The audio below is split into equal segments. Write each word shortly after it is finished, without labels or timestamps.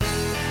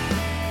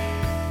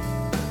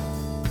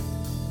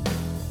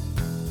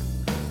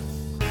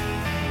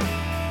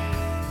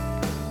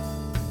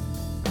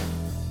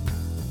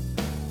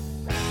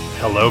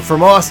Hello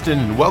from Austin,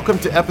 and welcome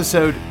to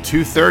episode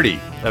 230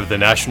 of the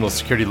National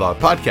Security Law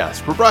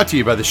Podcast. We're brought to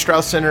you by the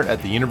Strauss Center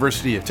at the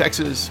University of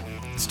Texas.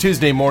 It's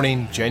Tuesday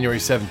morning, January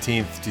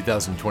 17th,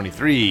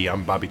 2023.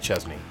 I'm Bobby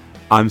Chesney.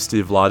 I'm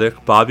Steve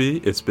Vladeck. Bobby,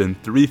 it's been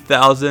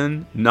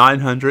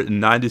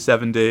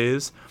 3,997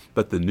 days,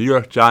 but the New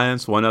York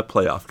Giants won a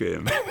playoff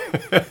game.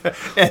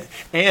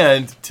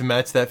 and to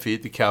match that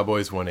feat, the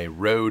Cowboys won a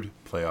road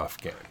playoff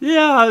game.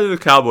 Yeah, the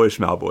Cowboys,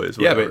 schmowboys.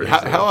 Yeah, but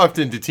how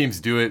often do teams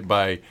do it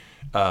by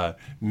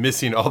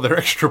missing all their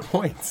extra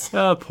points?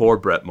 Poor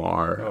Brett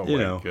Maher. Oh,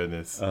 my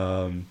goodness.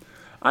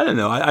 I don't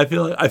know. I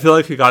feel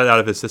like he got it out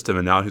of his system,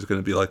 and now he's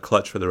going to be like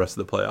clutch for the rest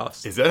of the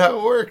playoffs. Is that how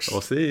it works? We'll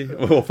see.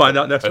 We'll find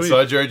out next week. I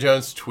saw Jerry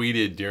Jones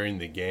tweeted during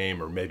the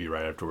game, or maybe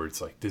right afterwards,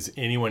 like, does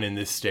anyone in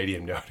this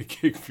stadium know how to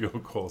kick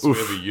field goals? We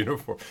have a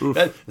uniform.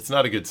 That's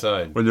not a good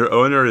sign. When your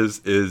owner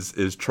is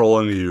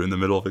trolling you in the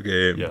middle of the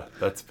game. Yeah,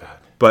 that's bad.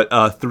 But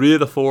 3 of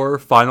the 4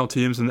 final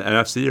teams in the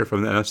NFC are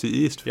from the NFC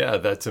East. Yeah,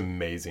 that's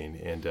amazing.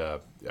 And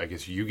I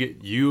guess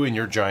you and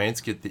your Giants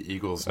get the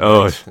Eagles.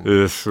 Next, and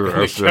the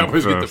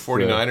Cowboys get the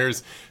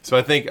 49ers. Yeah. So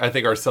I think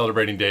our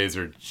celebrating days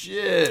are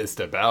just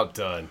about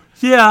done.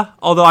 Yeah,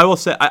 although I will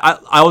say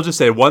I will just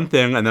say one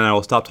thing, and then I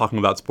will stop talking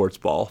about sports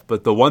ball.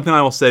 But the one thing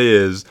I will say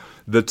is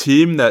the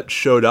team that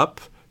showed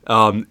up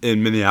in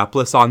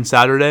Minneapolis on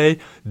Saturday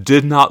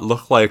did not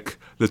look like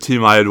the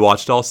team I had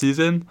watched all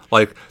season.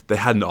 Like, they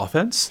had an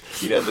offense.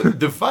 You know,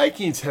 the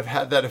Vikings have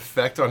had that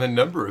effect on a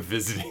number of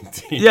visiting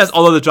teams. Yes,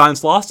 although the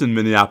Giants lost in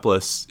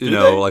Minneapolis,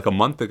 like a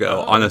month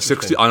ago on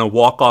a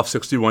walk-off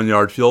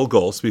 61-yard field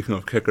goal, speaking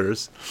of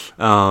kickers.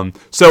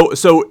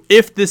 So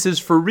if this is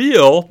for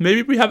real,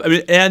 maybe we have,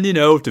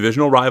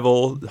 divisional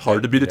rival,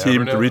 hard to beat a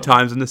team 3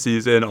 times in the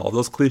season, all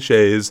those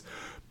cliches.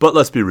 But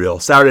let's be real.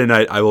 Saturday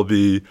night, I will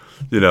be,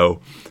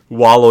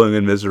 wallowing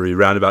in misery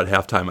round about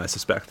halftime, I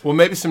suspect. Well,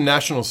 maybe some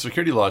national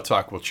security law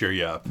talk will cheer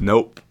you up.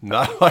 Nope.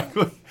 Not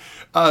likely.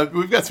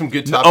 We've got some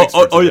good topics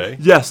for today.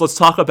 Yes, let's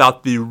talk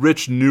about the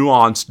rich,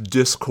 nuanced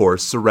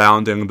discourse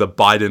surrounding the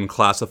Biden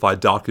classified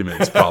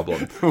documents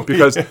problem.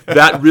 Because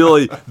that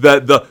really,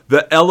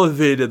 the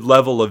elevated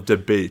level of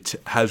debate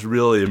has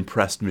really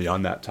impressed me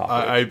on that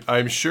topic.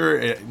 I'm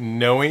sure,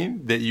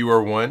 knowing that you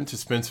are one to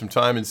spend some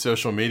time in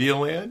social media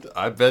land,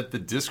 I bet the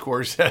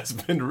discourse has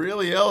been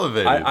really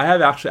elevated. I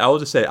have actually, I will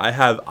just say, I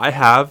have,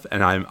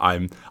 and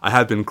I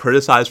have been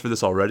criticized for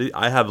this already.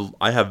 I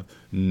have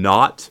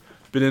not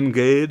been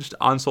engaged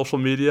on social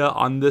media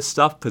on this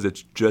stuff because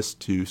it's just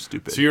too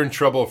stupid. So you're in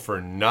trouble for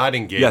not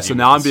engaging. Yeah. So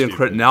now I'm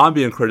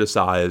being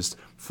criticized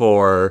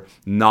for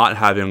not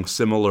having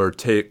similar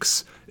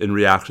takes in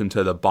reaction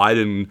to the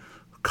Biden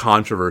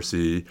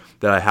controversy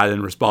that I had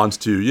in response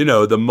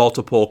to the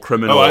multiple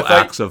criminal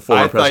acts of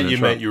former President Trump. I thought you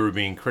meant you were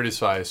being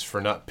criticized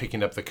for not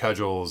picking up the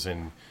cudgels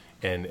and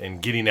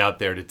getting out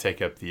there to take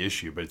up the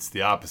issue, but it's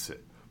the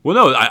opposite. Well,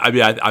 no,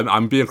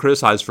 I'm being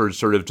criticized for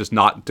sort of just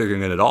not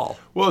digging in at all.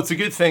 Well, it's a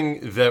good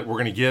thing that we're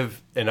going to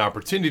give an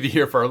opportunity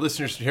here for our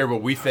listeners to hear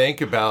what we think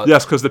about.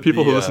 Yes, because the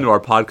people who listen to our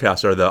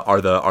podcast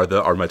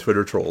are my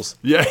Twitter trolls.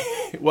 Yeah,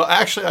 well,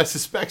 actually, I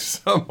suspect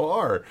some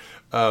are.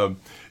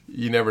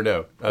 You never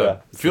know.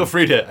 Feel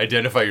free to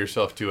identify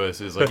yourself to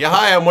us as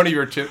hi, I'm one of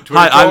your Twitter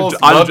trolls.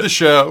 Love the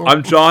show.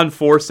 I'm John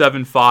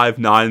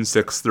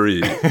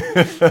 475963.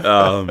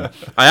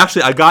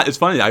 It's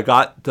funny. I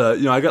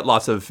got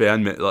lots of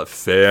fan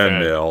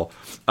mail,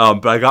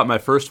 but I got my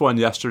first one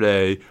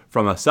yesterday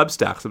from a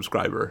Substack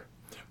subscriber.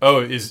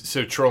 Oh,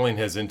 so trolling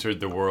has entered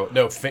the world?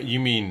 No,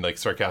 you mean like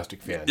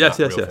sarcastic fan? Yes.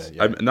 Fan.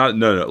 Yeah.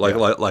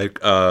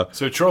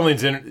 So trolling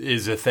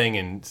is a thing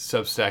in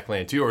Substack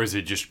land too, or is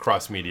it just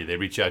cross media? They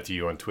reach out to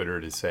you on Twitter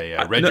to say,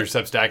 "I read your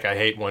Substack. I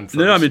hate one." First.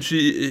 No. I mean,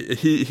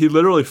 he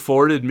literally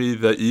forwarded me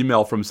the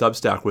email from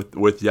Substack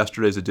with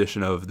yesterday's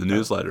edition of the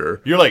newsletter.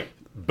 You're like,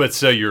 but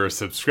so you're a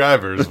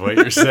subscriber is what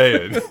you're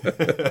saying.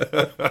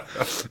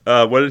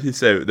 What did he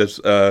say?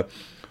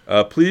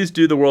 Please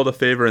do the world a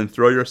favor and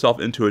throw yourself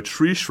into a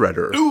tree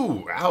shredder.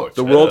 Ooh, ouch.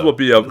 The world will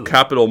be a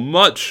capital,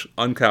 much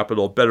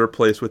uncapital, better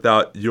place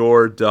without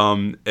your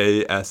dumb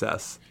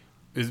ASS.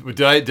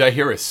 Did I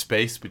hear a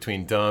space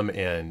between dumb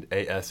and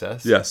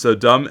ASS? Yeah, so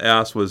dumb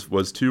ass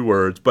was 2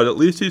 words, but at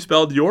least he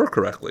spelled your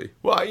correctly.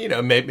 Well,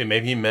 maybe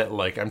he meant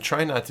I'm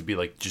trying not to be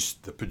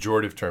just the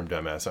pejorative term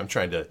dumbass. I'm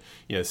trying to,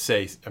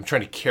 I'm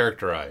trying to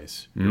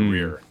characterize your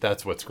rear.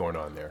 That's what's going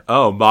on there.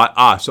 Oh,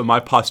 so my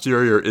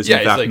posterior is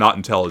in fact not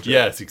intelligent.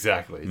 Yes,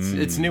 exactly.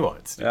 It's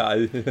nuanced.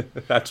 Yeah,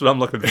 that's what I'm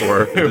looking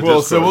for.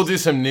 Well, so we'll do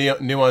some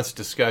nuanced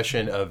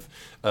discussion of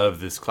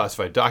this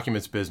classified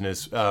documents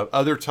business.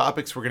 Other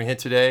topics we're going to hit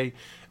today.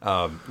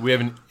 We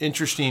have an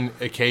interesting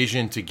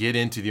occasion to get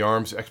into the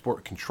Arms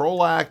Export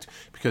Control Act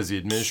because the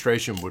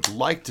administration would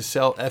like to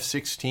sell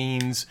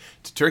F-16s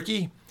to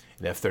Turkey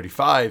and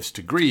F-35s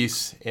to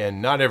Greece,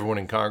 and not everyone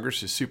in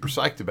Congress is super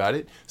psyched about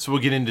it. So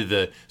we'll get into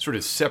the sort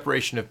of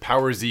separation of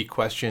powers-y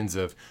questions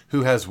of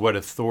who has what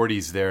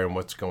authorities there and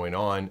what's going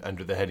on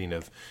under the heading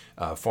of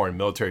foreign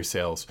military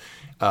sales.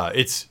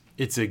 It's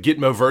a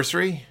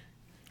Gitmo-versary.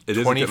 It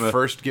is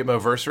 21st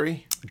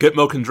Gitmo-versary.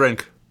 Gitmo can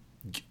drink.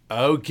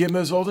 Oh,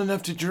 Gitmo's old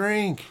enough to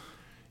drink.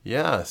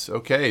 Yes.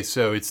 Okay.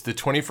 So it's the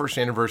 21st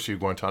anniversary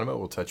of Guantanamo.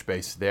 We'll touch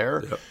base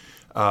there.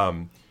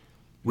 Yep.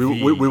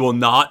 We will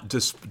not,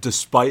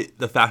 despite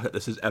the fact that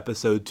this is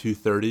episode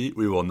 230,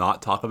 we will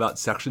not talk about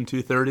Section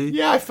 230.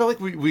 Yeah, I feel like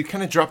we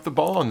kind of dropped the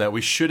ball on that.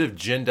 We should have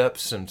ginned up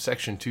some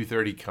Section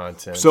 230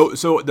 content.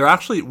 So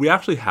we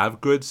actually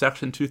have good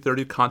Section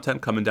 230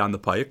 content coming down the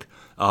pike.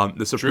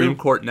 The Supreme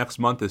Court next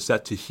month is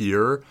set to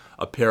hear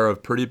a pair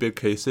of pretty big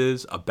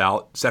cases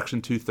about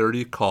Section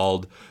 230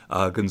 called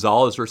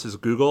Gonzalez versus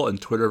Google and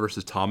Twitter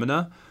versus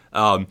Tomina.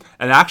 And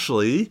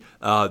actually,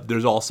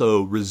 there's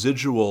also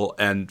residual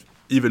and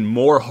even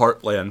more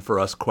heartland for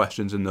us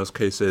questions in those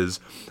cases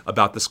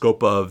about the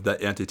scope of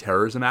the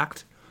Anti-Terrorism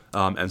Act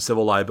and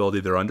civil liability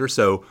they're under.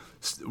 So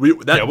we'll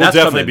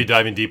definitely be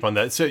diving deep on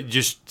that. So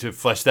just to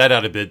flesh that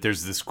out a bit,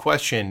 there's this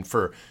question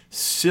for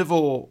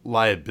civil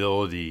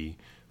liability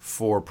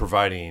for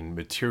providing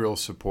material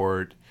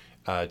support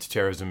to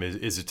terrorism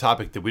is a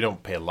topic that we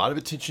don't pay a lot of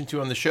attention to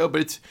on the show,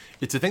 but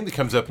it's a thing that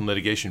comes up in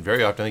litigation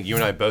very often. I think you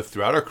and I both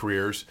throughout our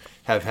careers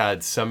have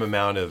had some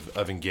amount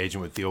of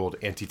engagement with the old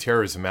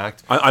Anti-Terrorism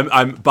Act.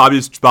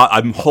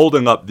 I'm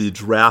holding up the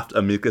draft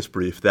amicus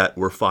brief that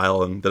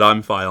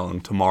I'm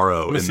filing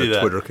tomorrow in the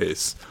Twitter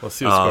case. Let's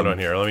see what's going on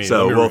here. Let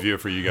me review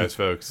it for you guys,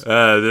 folks.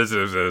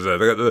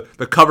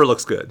 The cover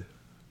looks good.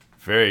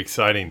 Very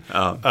exciting.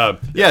 So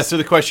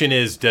the question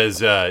is,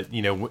 does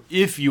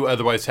if you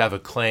otherwise have a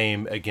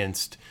claim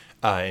against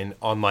an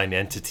online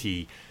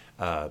entity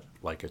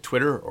like a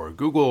Twitter or a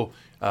Google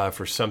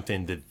for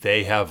something that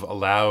they have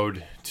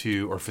allowed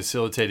to or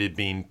facilitated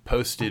being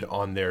posted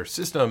on their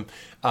system,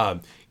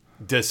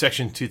 does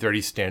Section 230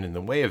 stand in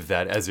the way of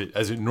that as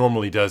it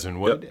normally does and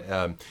would?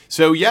 Yep.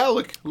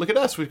 Look at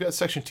us. We've got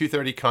Section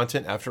 230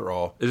 content after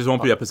all. It just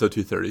won't be episode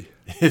 230.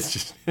 It's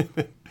just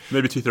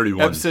maybe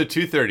 231. Episode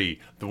 230,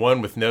 the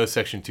one with no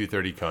Section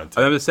 230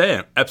 content. I'm just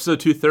saying, episode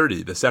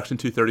 230, the Section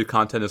 230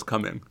 content is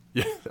coming.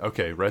 Yeah.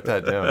 Okay, write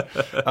that down.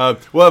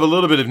 We'll have a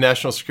little bit of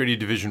National Security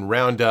Division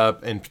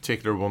roundup. In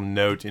particular, we'll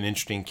note an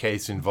interesting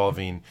case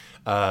involving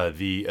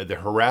the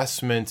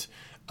harassment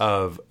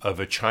of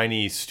a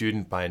Chinese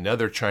student by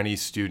another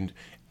Chinese student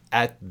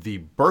at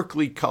the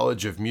Berklee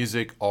College of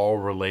Music, all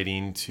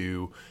relating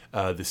to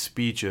the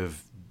speech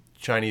of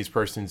Chinese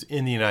persons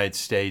in the United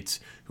States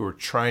who are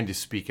trying to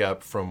speak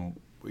up from,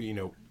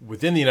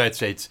 within the United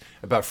States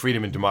about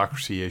freedom and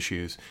democracy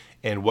issues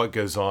and what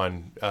goes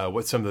on,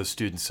 what some of those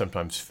students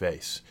sometimes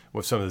face,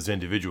 what some of those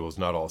individuals,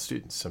 not all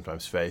students,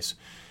 sometimes face.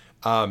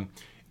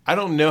 I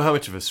don't know how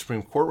much of a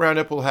Supreme Court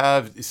roundup we'll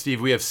have.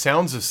 Steve, we have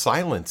sounds of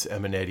silence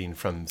emanating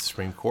from the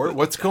Supreme Court.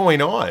 What's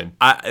going on?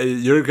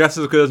 Your guess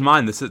is as good as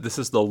mine. This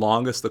is the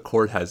longest the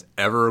court has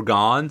ever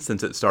gone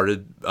since it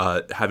started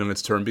having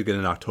its term begin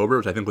in October,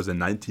 which I think was in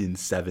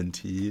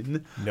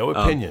 1917. No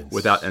opinions.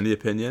 Without any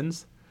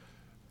opinions.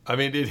 I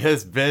mean, it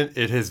has been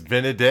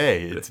a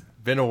day. It's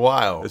been a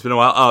while. It's been a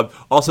while.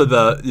 Also,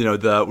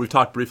 we've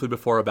talked briefly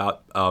before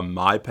about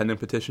my pending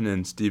petition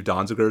and Steve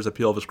Donziger's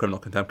appeal of his criminal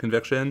contempt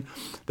conviction.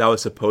 That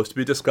was supposed to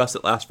be discussed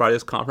at last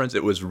Friday's conference.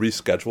 It was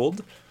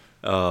rescheduled.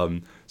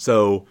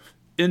 So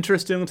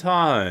interesting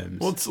times.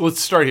 Well,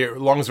 let's start here.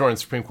 Long as we're on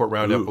Supreme Court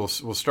roundup,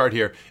 we'll start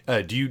here.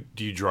 Do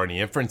you draw any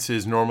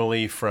inferences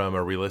normally from a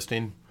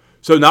relisting?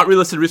 So not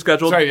relisted,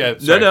 rescheduled. Sorry.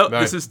 No.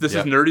 This is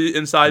nerdy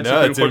inside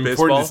Supreme Court baseball. It's an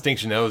important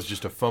distinction. That was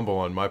just a fumble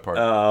on my part.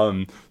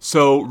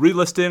 So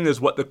relisting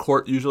is what the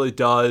court usually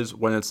does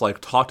when it's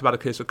like talked about a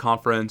case at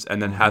conference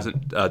and then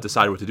hasn't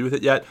decided what to do with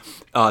it yet.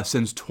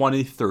 Since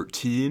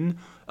 2013,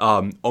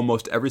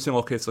 almost every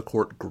single case the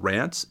court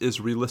grants is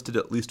relisted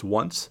at least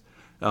once.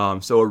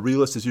 So a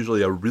relist is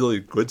usually a really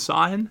good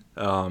sign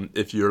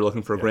if you're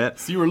looking for a grant.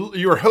 So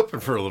you were hoping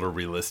for a little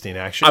relisting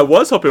action. I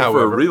was hoping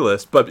for a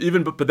relist, but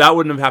that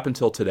wouldn't have happened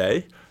till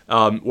today.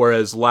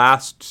 Whereas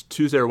last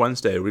Tuesday or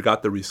Wednesday we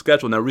got the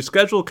reschedule. Now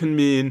reschedule can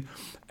mean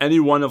any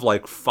one of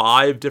like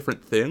 5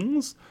 different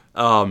things.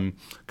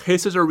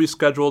 Cases are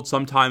rescheduled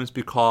sometimes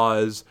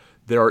because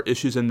there are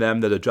issues in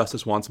them that a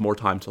justice wants more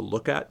time to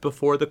look at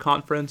before the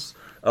conference.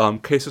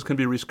 Cases can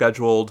be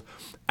rescheduled,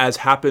 as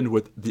happened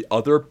with the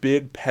other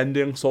big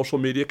pending social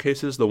media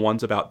cases, the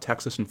ones about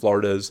Texas and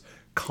Florida's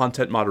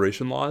content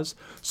moderation laws,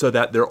 so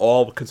that they're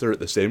all considered at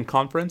the same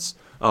conference.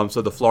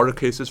 So the Florida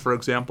cases, for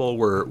example,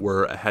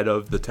 were ahead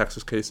of the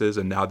Texas cases,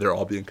 and now they're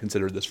all being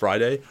considered this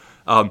Friday.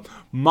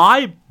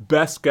 My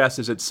best guess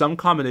is it's some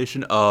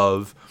combination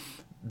of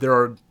there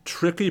are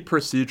tricky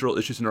procedural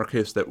issues in our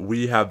case that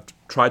we have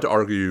tried to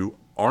argue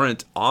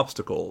aren't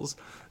obstacles,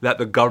 that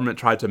the government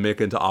tried to make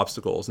into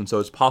obstacles. And so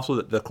it's possible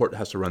that the court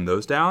has to run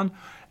those down.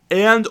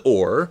 And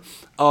or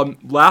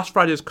last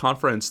Friday's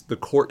conference, the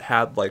court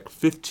had like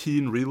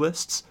 15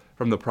 relists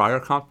from the prior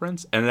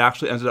conference, and it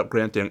actually ended up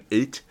granting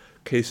 8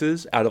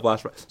 cases out of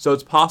last Friday. So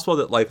it's possible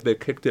that like they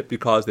kicked it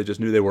because they just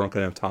knew they weren't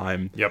going to have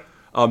time. Yep.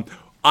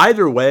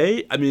 Either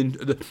way, I mean,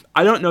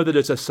 I don't know that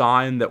it's a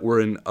sign that we're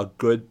in a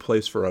good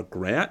place for a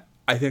grant.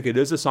 I think it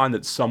is a sign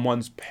that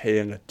someone's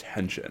paying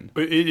attention.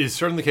 It is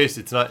certainly the case.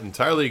 It's not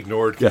entirely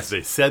ignored because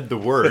they said the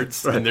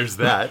words, and there's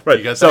that. Right.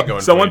 You got that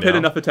going. Someone paid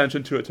enough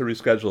attention to it to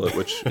reschedule it,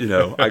 which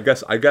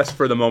I guess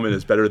for the moment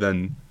is better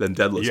than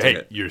deadlisting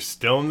it. You're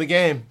still in the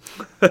game.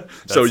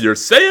 So you're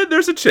saying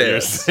there's a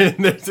chance. You're saying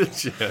there's a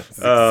chance.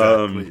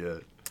 Exactly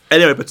it.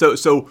 Anyway, but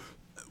so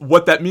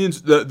what that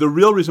means, the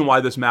real reason why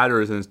this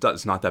matters, and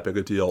it's not that big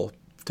a deal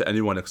to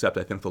anyone except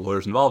I think the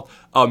lawyers involved.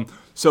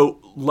 So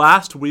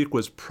last week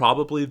was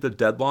probably the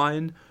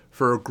deadline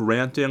for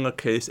granting a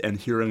case and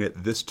hearing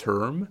it this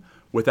term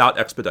without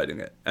expediting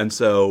it. And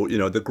so,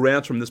 the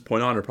grants from this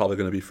point on are probably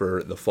going to be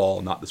for the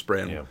fall, not the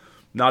spring. Yeah.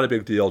 Not a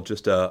big deal,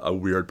 just a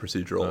weird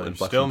procedural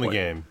inflection still in point. The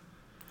game.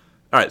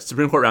 All right,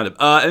 Supreme Court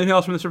roundup. Anything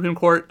else from the Supreme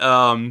Court?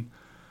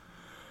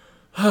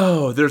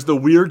 There's the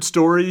weird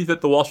story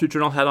that the Wall Street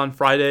Journal had on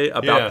Friday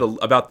about the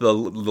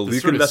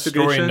leak sort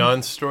investigation. Of story,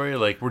 non-story.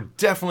 Like, we're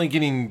definitely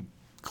getting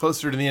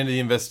closer to the end of the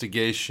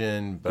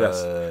investigation. But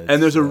yes.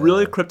 And there's a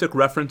really cryptic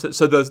reference.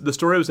 So the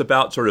story was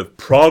about sort of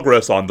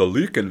progress on the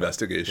leak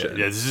investigation.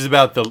 Yeah, this is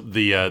about the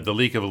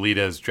leak of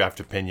Alito's draft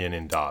opinion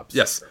in Dobbs.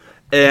 Yes.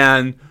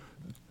 And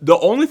the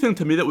only thing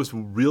to me that was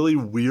really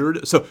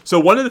weird. So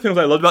one of the things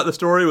I loved about the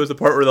story was the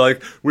part where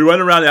we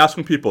went around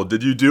asking people,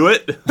 "Did you do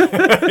it?"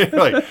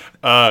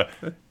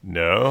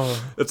 No.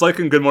 It's like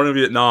in Good Morning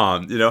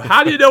Vietnam.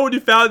 How do you know when you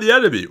found the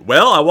enemy?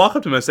 Well, I walk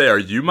up to them and say, "Are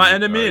you my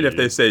enemy?" And if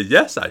they say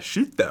yes, I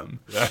shoot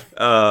them.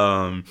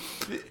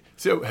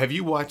 So, have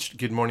you watched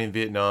Good Morning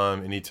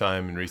Vietnam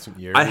anytime in recent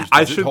years?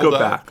 I should go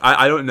back.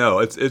 I don't know.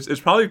 It's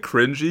probably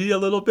cringy a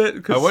little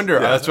bit. I wonder.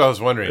 That's what I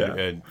was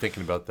wondering.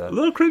 Thinking about that. A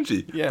little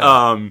cringy.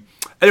 Yeah.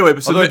 Anyway,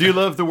 although I do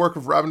love the work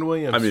of Robin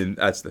Williams. I mean,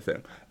 that's the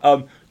thing.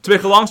 To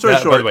make a long story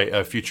short. By the way,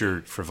 a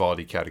future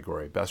frivolity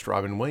category: best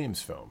Robin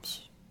Williams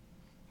films.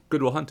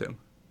 Good Will Hunting.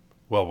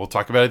 Well, we'll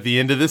talk about it at the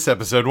end of this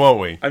episode, won't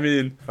we? I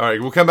mean... All right,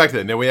 we'll come back to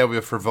that. Now we have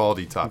a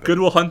frivolity topic. Good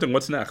Will Hunting,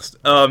 what's next?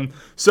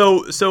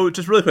 So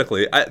just really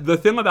quickly, the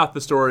thing about the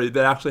story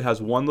that actually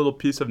has one little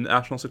piece of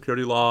national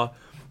security law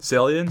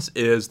salience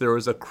is there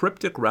was a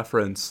cryptic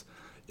reference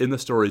in the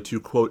story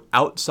to, quote,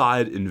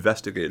 outside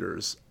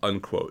investigators,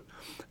 unquote.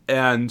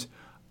 And,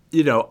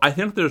 I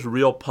think there's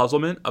real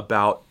puzzlement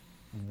about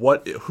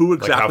who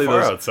exactly how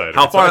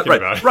far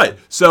outside right.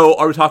 So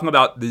are we talking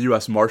about the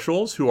U.S.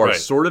 Marshals who are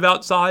sort of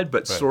outside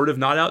but sort of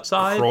not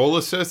outside? Kroll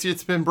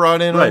Associates been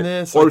brought in on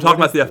this, or are we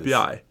talking about the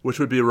FBI, which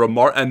would be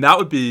and that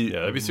would be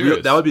that'd be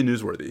serious. That would be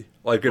newsworthy.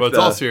 It's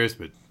all serious,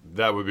 but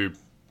that would be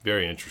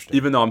very interesting.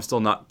 Even though I'm still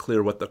not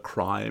clear what the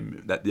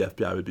crime that the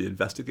FBI would be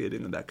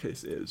investigating in that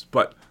case is,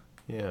 but.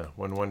 Yeah,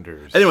 one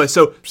wonders. Anyway,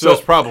 so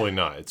it's probably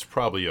not. It's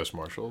probably U.S.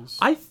 Marshals.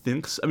 I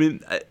think so. I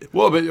mean,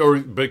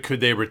 but could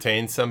they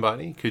retain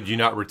somebody? Could you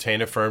not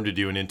retain a firm to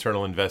do an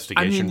internal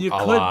investigation? You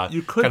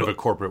could, kind of a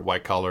corporate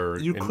white collar.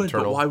 You internal? Could,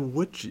 but why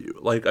would you?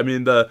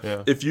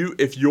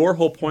 If your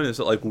whole point is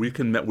that we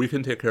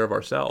can take care of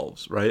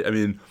ourselves, right? I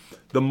mean,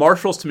 the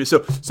Marshals to me. So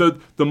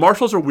the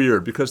Marshals are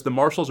weird because the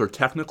Marshals are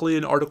technically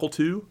in Article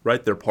 2,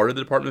 right? They're part of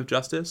the Department of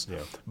Justice. Yeah.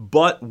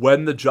 But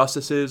when the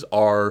justices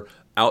are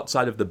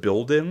outside of the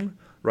building,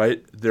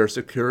 right, their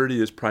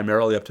security is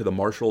primarily up to the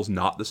marshals,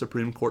 not the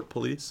Supreme Court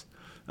police.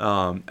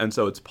 And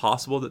so it's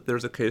possible that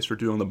there's a case for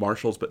doing the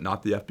marshals but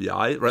not the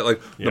FBI, right?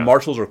 The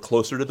marshals are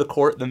closer to the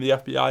court than the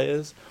FBI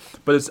is.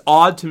 But it's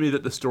odd to me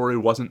that the story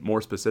wasn't more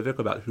specific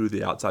about who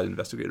the outside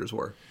investigators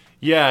were.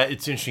 Yeah,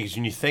 it's interesting because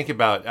when you think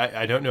about,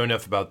 I don't know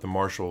enough about the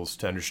marshals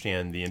to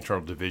understand the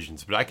internal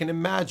divisions, but I can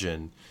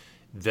imagine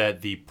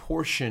that the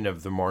portion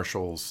of the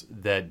marshals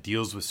that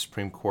deals with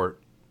Supreme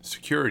Court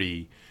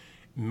security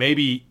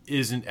maybe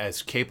isn't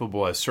as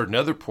capable as certain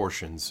other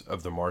portions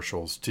of the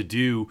marshals to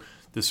do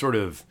the sort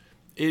of,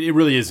 it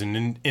really is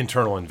an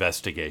internal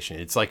investigation.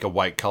 It's like a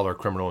white-collar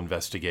criminal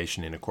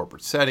investigation in a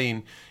corporate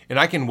setting. And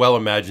I can well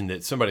imagine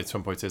that somebody at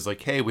some point says,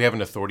 hey, we have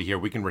an authority here.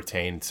 We can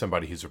retain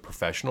somebody who's a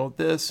professional at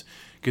this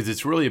because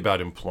it's really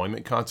about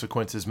employment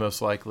consequences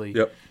most likely.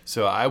 Yep.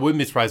 So I wouldn't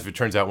be surprised if it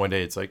turns out one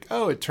day it's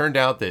it turned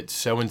out that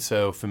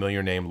so-and-so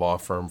familiar name law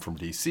firm from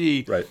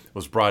D.C.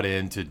 was brought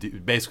in to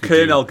basically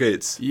K&L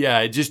Gates.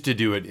 Yeah, just to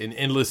do an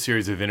endless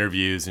series of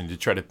interviews and to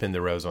try to pin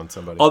the rose on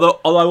somebody. Although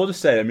I will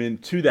just say, I mean,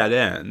 to that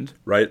end,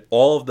 right,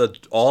 all of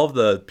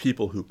the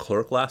people who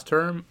clerked last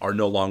term are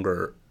no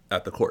longer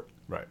at the court.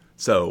 Right.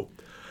 So...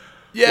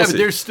 Yeah, but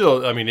there's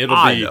still. I mean, it'll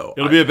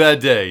be a bad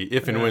day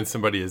if and when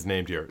somebody is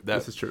named here.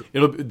 This is true.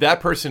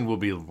 That person will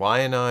be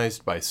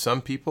lionized by some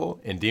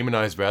people and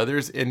demonized by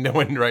others, and no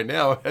one right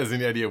now has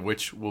any idea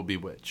which will be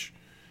which.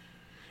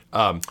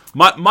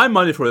 My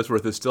money for what it's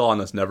worth is still on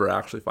us never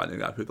actually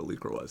finding out who the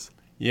leaker was.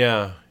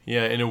 Yeah.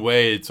 In a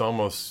way, it's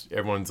almost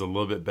everyone's a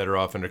little bit better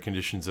off under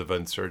conditions of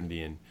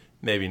uncertainty and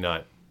maybe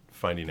not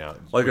finding out.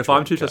 If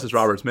I'm Chief Justice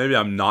Roberts, maybe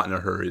I'm not in a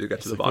hurry to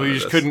get to the bottom of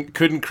this. We just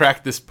couldn't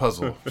crack this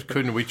puzzle.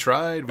 Couldn't we?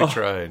 Tried. We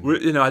tried.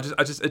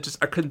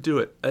 I couldn't do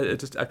it.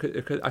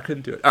 I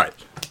couldn't do it.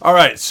 All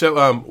right.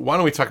 So why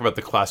don't we talk about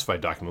the classified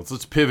documents?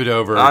 Let's pivot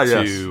over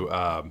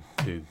to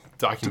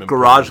document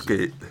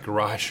GarageGate.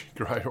 Garage,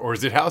 or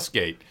is it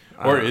HouseGate?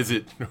 Or is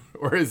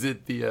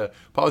it the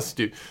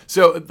Policy Institute?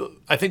 So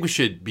I think we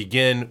should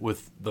begin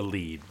with the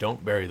lead.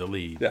 Don't bury the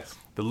lead. Yes.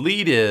 The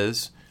lead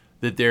is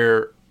that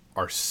there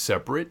are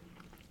separate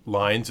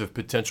lines of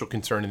potential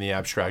concern in the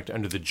abstract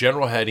under the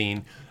general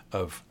heading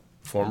of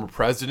former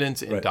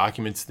presidents and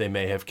documents they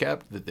may have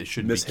kept that they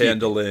shouldn't be keeping.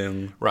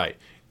 Mishandling. Right.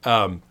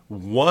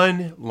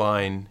 One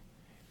line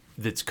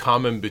that's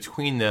common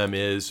between them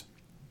is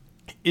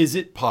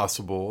it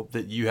possible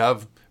that you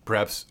have,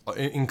 perhaps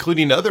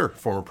including other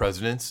former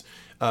presidents,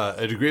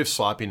 a degree of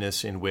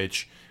sloppiness in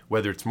which,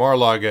 whether it's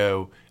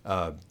Mar-a-Lago,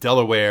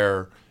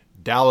 Delaware,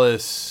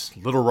 Dallas,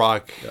 Little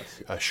Rock,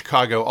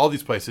 Chicago, all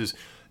these places,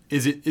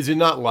 is it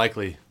not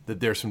likely that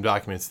there are some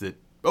documents that,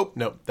 oh,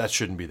 no, that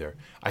shouldn't be there?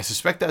 I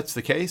suspect that's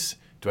the case.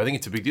 Do I think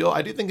it's a big deal?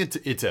 I do think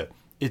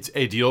it's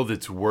a deal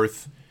that's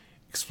worth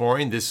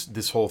exploring.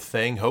 This whole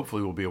thing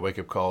hopefully will be a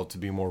wake-up call to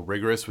be more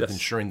rigorous with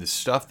ensuring the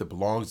stuff that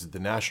belongs at the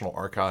National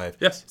Archive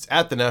is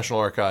at the National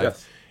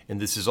Archive, and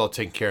this is all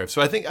taken care of.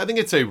 So I think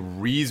it's a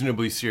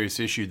reasonably serious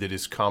issue that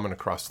is common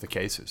across the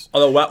cases.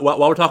 Although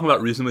while we're talking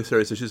about reasonably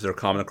serious issues that are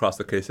common across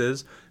the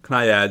cases, can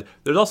I add,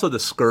 there's also the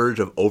scourge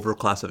of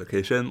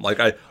overclassification.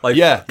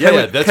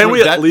 Can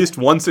we at least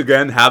once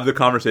again have the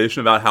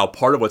conversation about how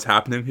part of what's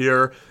happening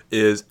here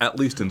is, at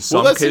least in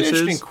some cases... Well, that's an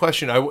interesting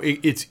question.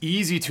 It's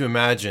easy to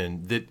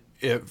imagine that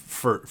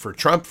for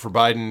Trump, for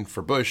Biden,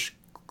 for Bush,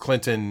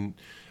 Clinton,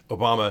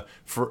 Obama,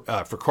 for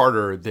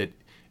Carter, that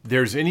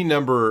there's any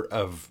number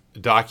of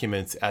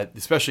documents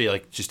especially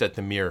like just at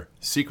the mere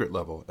secret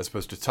level, as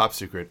opposed to top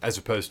secret, as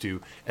opposed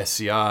to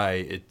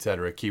SCI, et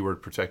cetera,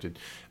 keyword protected.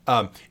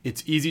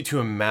 It's easy to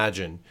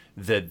imagine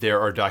that there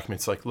are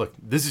documents like, look,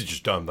 this is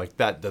just dumb. Like,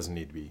 that doesn't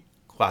need to be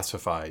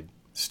classified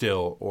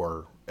still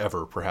or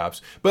ever,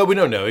 perhaps. But we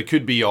don't know. It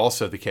could be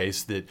also the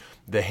case that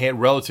the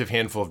relative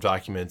handful of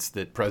documents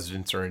that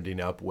presidents are ending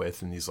up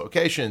with in these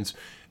locations,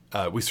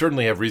 we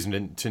certainly have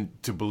reason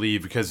to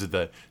believe, because of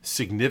the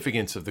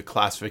significance of the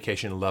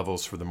classification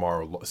levels for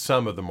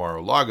some of the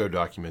Mar-a-Lago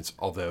documents,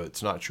 although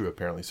it's not true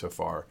apparently so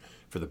far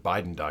for the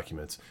Biden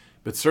documents.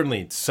 But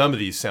certainly some of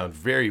these sound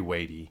very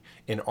weighty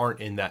and aren't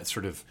in that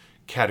sort of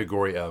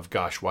category of,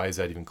 gosh, why is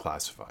that even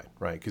classified,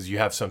 right? Because you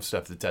have some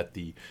stuff that's at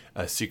the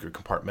secret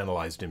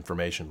compartmentalized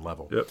information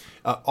level. Yep.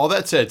 All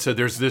that said, so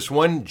there's this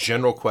one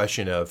general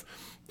question of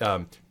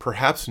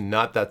perhaps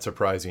not that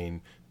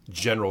surprising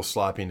general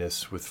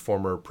sloppiness with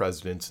former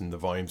presidents and the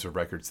volumes of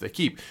records they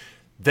keep.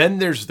 Then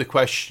there's the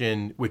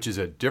question, which is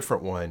a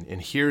different one,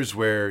 and here's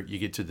where you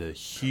get to the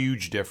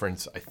huge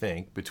difference, I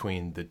think,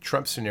 between the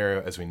Trump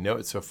scenario as we know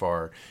it so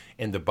far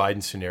and the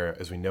Biden scenario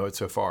as we know it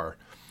so far.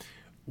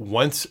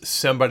 Once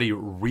somebody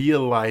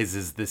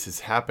realizes this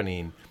is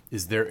happening,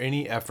 is there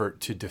any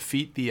effort to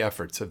defeat the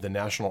efforts of the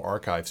National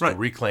Archives to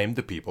reclaim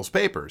the people's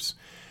papers?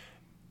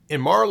 In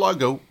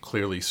Mar-a-Lago,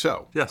 clearly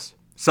so. Yes.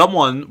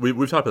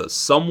 We've talked about this.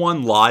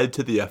 Someone lied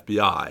to the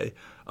FBI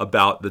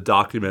about the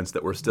documents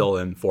that were still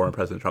in former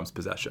President Trump's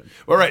possession.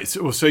 All right.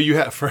 So you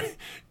have,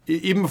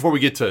 even before we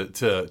get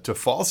to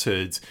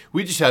falsehoods,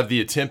 we just have the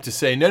attempt to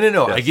say, no,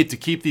 yes. I get to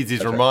keep these.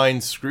 These are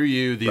mine. Screw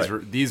you.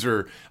 These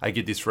are, I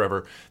get these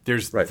forever.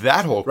 There's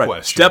that whole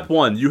question. Step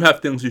one, you have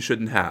things you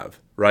shouldn't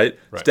have. Right?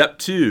 Step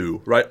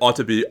two, ought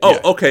to be,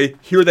 okay,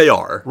 here they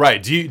are.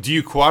 Right. Do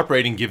you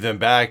cooperate and give them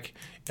back?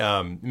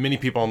 Many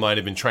people online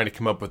have been trying to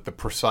come up with the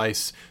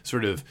precise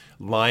sort of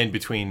line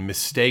between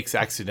mistakes,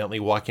 accidentally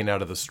walking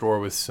out of the store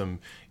with some,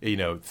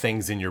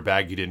 things in your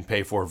bag you didn't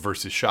pay for,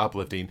 versus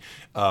shoplifting.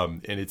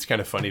 And it's kind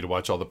of funny to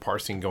watch all the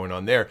parsing going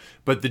on there.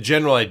 But the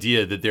general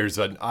idea that there's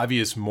an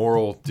obvious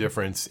moral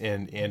difference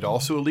and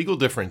also a legal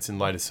difference in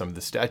light of some of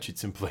the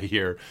statutes in play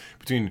here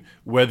between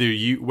whether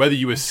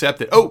you accept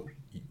that, oh,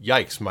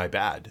 yikes, my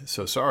bad,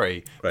 so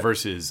sorry,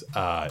 versus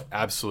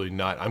absolutely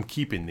not, I'm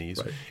keeping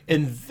these.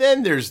 And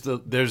then there's the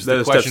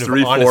question of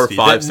 3, honesty.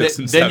 4, 5, 6,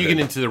 and 7. Then you get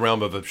into the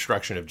realm of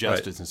obstruction of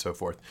justice and so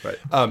forth.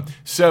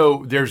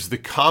 So there's the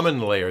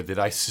common layer that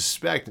I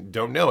suspect,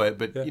 don't know it,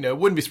 but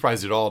wouldn't be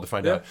surprised at all to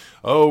find out,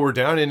 oh, we're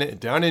down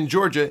in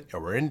Georgia, or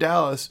we're in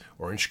Dallas,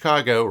 or in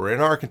Chicago, or in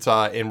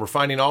Arkansas, and we're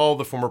finding all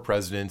the former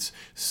presidents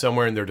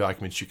somewhere in their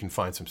documents. You can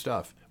find some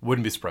stuff.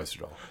 Wouldn't be surprised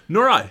at all.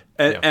 Nor I.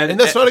 And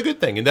that's not a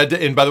good thing. And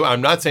by the way, I'm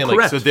not saying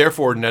so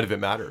therefore none of it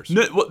matters.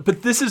 No,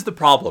 but this is the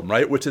problem,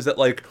 right? Which is that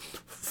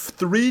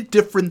 3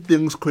 different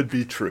things could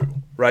be true,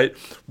 right?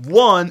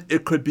 One,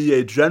 it could be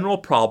a general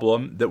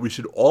problem that we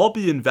should all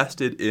be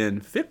invested in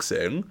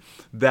fixing,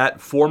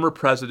 that former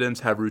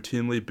presidents have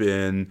routinely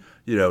been,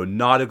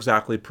 not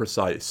exactly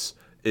precise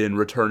in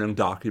returning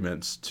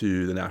documents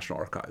to the National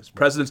Archives.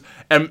 Presidents,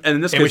 and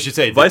in this case, we should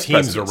say vice the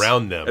teams presidents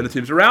around them. And the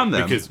teams around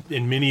them. Because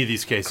in many of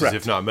these cases,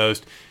 if not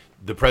most,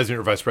 the president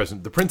or vice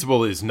president, the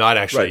principal is not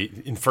actually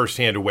in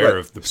firsthand aware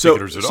of the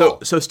particulars at all.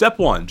 So step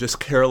one,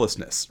 just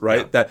carelessness,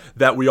 right? Yeah.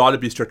 That we ought to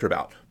be stricter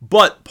about.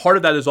 But part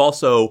of that is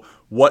also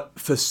what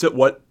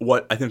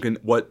I think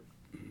what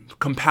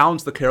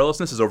compounds the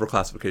carelessness is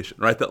overclassification,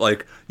 right?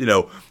 That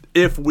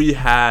if we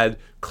had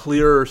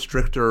clearer,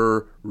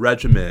 stricter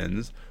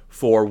regimens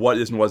for what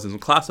is and what isn't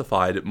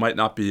classified, it might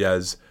not be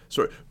as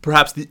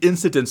perhaps the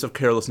incidence of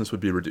carelessness would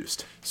be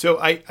reduced. So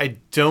I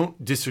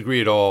don't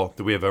disagree at all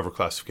that we have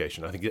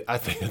overclassification. I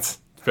think it's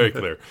very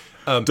clear.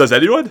 Does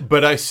anyone?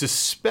 But I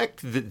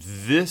suspect that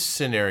this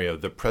scenario,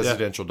 the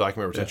presidential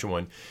document retention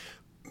one,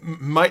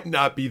 might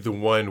not be the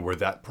one where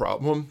that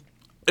problem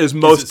is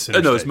most.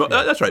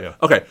 That's right. Yeah.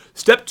 Okay.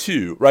 Step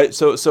 2, right?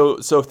 So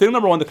thing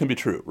number 1 that can be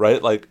true,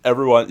 right? Like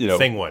everyone,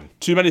 Thing 1.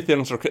 Too many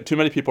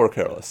people are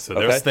careless. So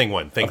there's thing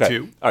 1. Thing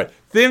 2. All right.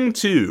 Thing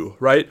 2,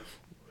 right?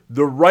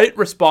 The right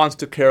response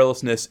to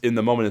carelessness in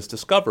the moment it's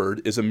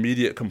discovered is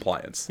immediate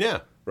compliance. Yeah.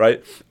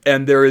 Right?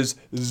 And there is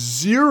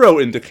zero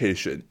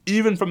indication,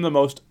 even from the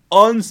most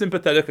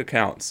unsympathetic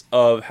accounts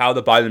of how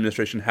the Biden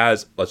administration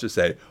has, let's just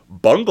say,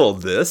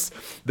 bungled this,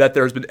 that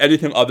there's been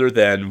anything other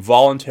than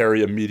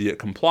voluntary immediate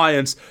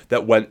compliance,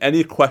 that when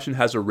any question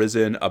has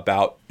arisen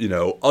about,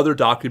 other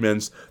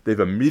documents, they've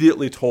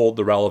immediately told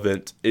the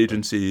relevant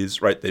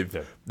agencies, right?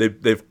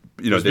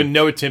 There's been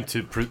no attempt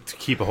to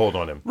keep a hold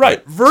on him.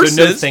 Right. Versus,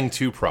 so no thing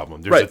 2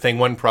 problem. There's a thing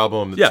 1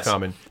 problem that's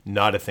common,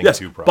 not a thing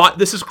 2 problem. But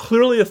this is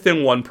clearly a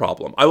thing 1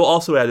 problem. I will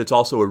also add it's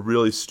also a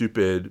really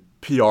stupid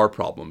PR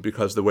problem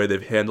because the way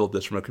they've handled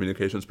this from a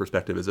communications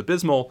perspective is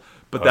abysmal.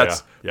 But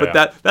that's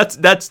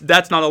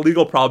not a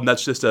legal problem.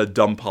 That's just a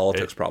dumb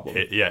politics problem.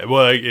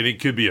 It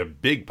could be a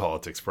big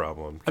politics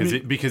problem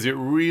because it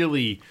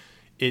really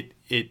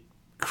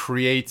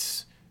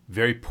creates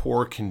very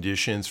poor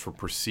conditions for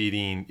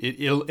proceeding.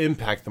 It'll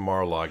impact the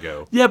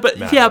Mar-a-Lago. But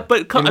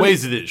in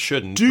ways that it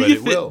shouldn't.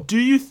 It will. Do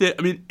you think?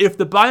 I mean, if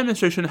the Biden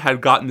administration had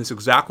gotten this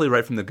exactly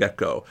right from the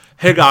get-go,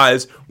 hey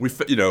guys,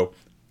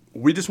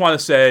 we just want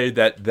to say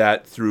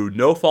that through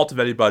no fault of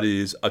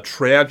anybody's, a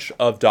tranche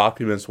of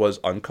documents was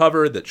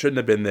uncovered that shouldn't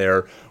have been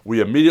there. We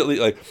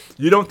immediately,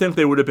 you don't think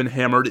they would have been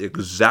hammered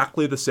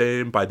exactly the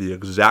same by the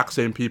exact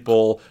same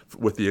people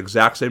with the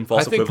exact same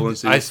false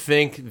equivalencies?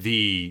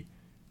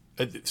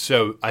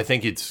 I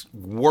think it's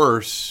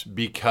worse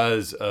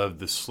because of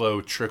the slow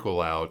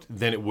trickle out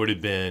than it would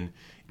have been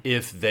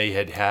if they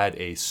had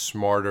a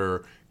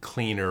smarter,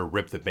 cleaner,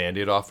 rip the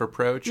Band-Aid off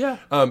approach. Yeah.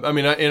 By the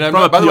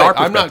way,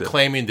 I'm not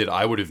claiming that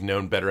I would have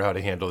known better how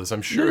to handle this.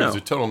 I'm sure it was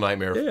a total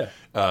nightmare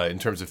in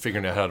terms of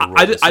figuring out how to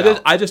roll this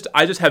out.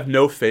 I just have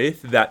no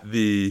faith that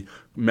the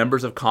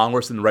members of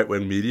Congress and the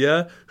right-wing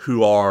media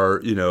who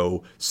are,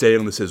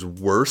 saying this is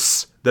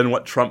worse than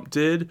what Trump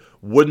did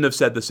wouldn't have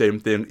said the same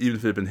thing even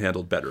if it had been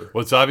handled better.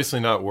 Well, it's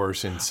obviously not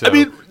worse. And so,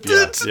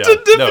 it's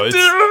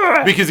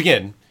because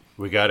again,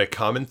 we got a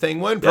common thing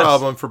 1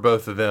 problem for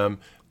both of them.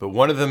 But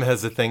one of them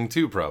has a thing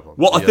 2 problem.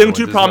 Well, a thing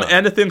 2 problem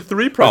and a thing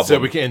 3 problem. So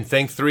we can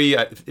thing 3.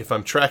 If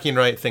I'm tracking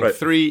right, thing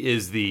 3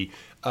 is the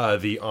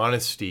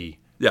honesty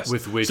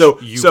with which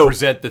you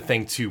present the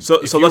thing 2.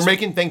 If you're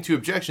making thing 2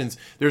 objections,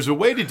 there's a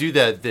way to do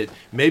that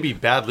may be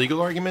bad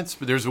legal arguments,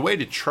 but there's a way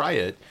to try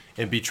it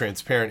and be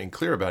transparent and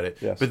clear about it.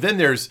 Yes. But then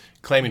there's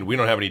claiming we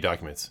don't have any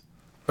documents.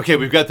 Okay,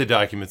 we've got the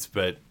documents,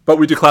 but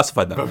we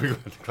declassified them.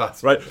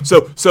 Right.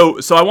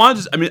 So I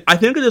want to I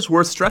think it is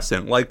worth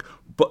stressing.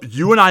 But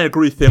you and I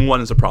agree thing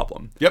 1 is a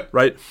problem. Yep.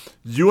 Right?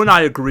 You and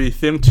I agree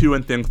thing 2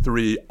 and thing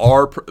 3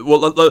 are...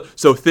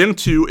 so thing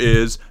 2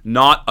 is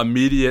not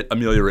immediate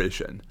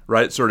amelioration,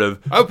 right? Sort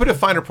of... I would put a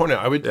finer point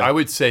on it. I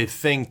would say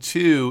thing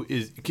 2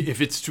 is,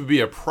 if it's to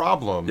be a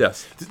problem,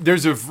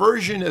 there's a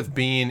version of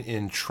being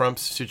in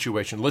Trump's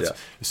situation. Let's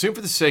assume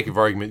for the sake of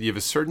argument, you have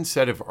a certain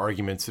set of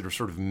arguments that are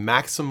sort of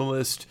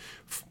maximalist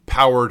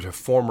power to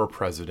former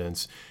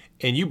presidents,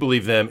 and you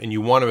believe them and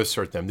you want to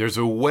assert them. There's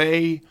a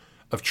way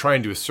of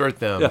trying to assert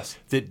them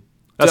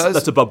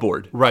that's above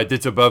board. Right,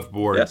 that's above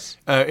board. Yes.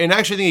 And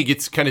actually I think it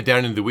gets kind of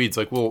down into the weeds.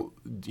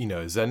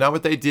 Is that not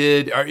what they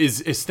did? Or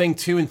is thing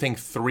 2 and thing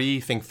 3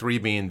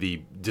 being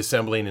the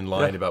dissembling and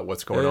lying about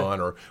what's going on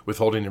or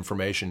withholding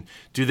information,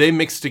 do they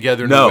mix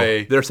together in a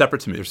way? No, they're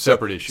separate to me. They're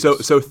separate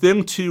issues. So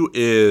thing 2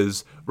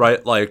 is,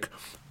 right,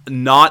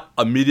 not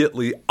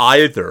immediately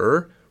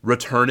either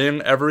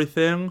returning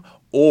everything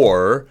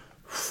or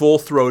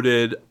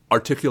full-throated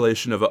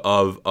articulation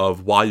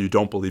of why you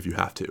don't believe you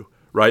have to,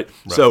 right?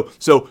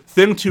 So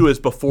thing 2 is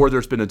before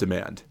there's been a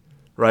demand,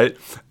 right?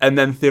 And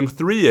then thing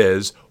 3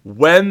 is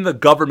when the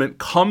government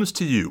comes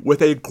to you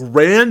with a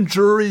grand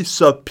jury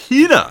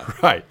subpoena,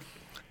 right,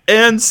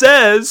 and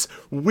says,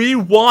 we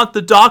want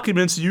the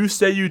documents you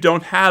say you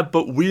don't have,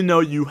 but we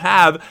know you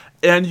have,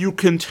 and you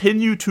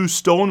continue to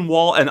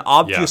stonewall and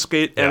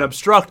obfuscate and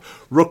obstruct,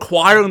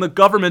 requiring the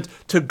government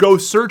to go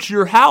search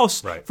your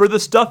house for the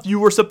stuff you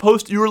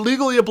were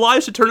legally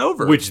obliged to turn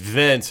over. Which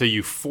then, so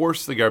you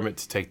force the government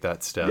to take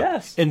that step.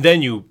 Yes. And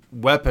then you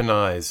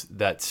weaponize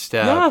that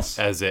step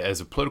as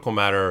a political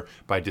matter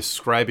by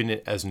describing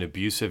it as an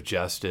abuse of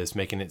justice,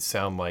 making it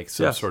sound like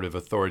some sort of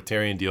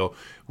authoritarian deal,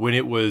 when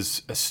it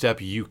was a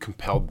step you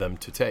compelled them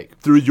to take.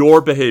 Through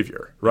your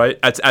behavior, right?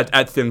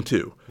 At thing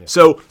 2. Yeah.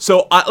 So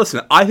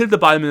I think the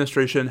Biden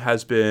administration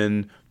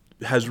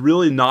has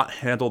really not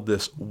handled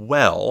this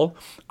well.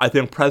 I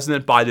think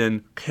President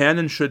Biden can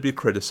and should be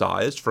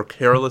criticized for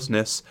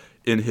carelessness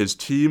in his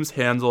team's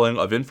handling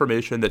of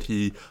information that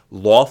he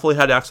lawfully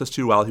had access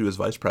to while he was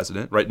vice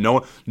president, right?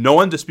 No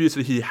one disputes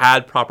that he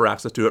had proper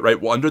access to it,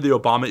 right? Well, under the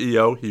Obama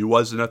EO, he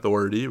was an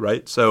authority,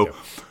 right? So,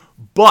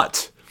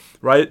 but,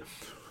 right,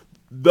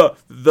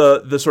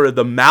 the sort of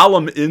the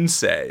malum in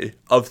se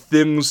of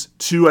things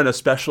 2 and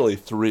especially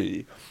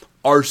 3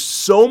 are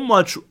so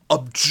much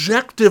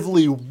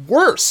objectively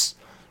worse,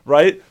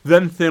 right,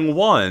 than thing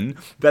 1,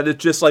 that it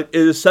just like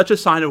it is such a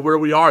sign of where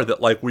we are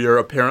that like we are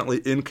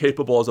apparently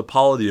incapable as a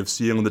polity of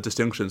seeing the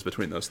distinctions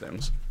between those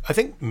things. I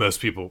think most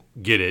people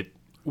get it.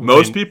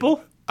 Most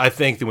people? I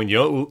think that when you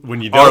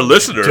don't, our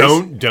listeners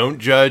don't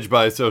judge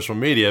by social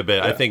media,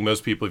 but I think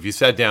most people, if you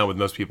sat down with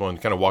most people and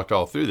kind of walked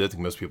all through that, I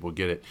think most people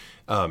get it.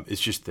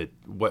 It's just that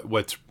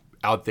what's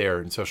out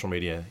there in social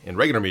media and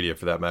regular media,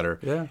 for that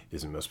matter,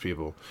 isn't most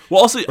people.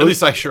 Well, also, at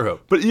least I sure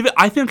hope. But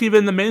I think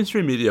even the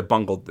mainstream media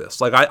bungled this.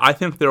 Like, I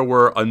think there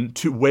were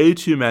way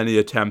too many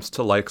attempts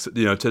to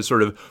to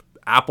sort of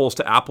apples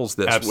to apples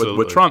this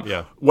with Trump.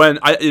 Yeah. When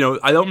I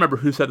don't remember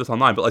who said this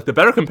online, but like the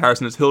better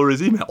comparison is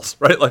Hillary's emails,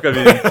 right? Like, I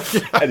mean,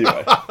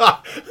 anyway.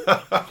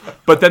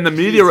 But then the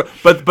media,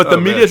 the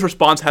media's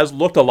response has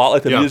looked a lot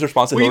like the media's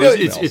response to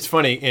Hillary's emails. It's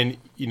funny, and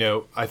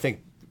I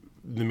think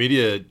the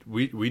media,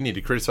 we need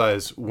to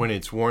criticize when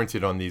it's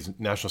warranted on these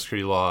national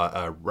security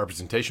law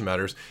representation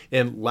matters.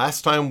 And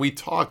last time we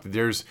talked,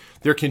 there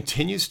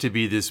continues to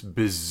be this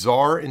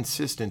bizarre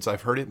insistence.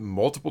 I've heard it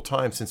multiple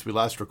times since we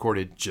last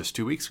recorded just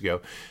 2 weeks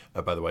ago,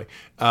 by the way,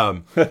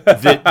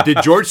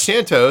 that George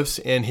Santos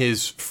and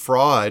his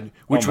fraud,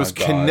 which was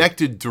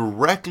connected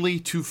directly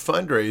to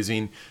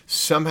fundraising,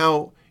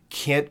 somehow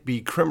can't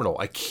be criminal.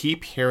 I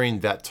keep hearing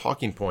that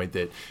talking point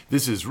that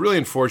this is really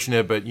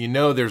unfortunate, but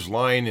there's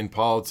lying in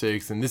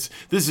politics, and this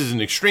is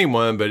an extreme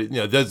one, but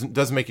it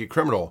doesn't make it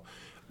criminal.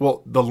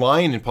 Well, the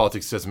lying in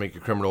politics doesn't make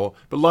it criminal,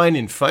 but lying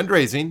in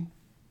fundraising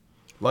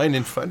can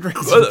be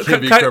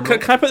criminal.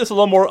 Can I put this a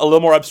little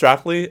more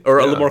abstractly, or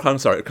a little more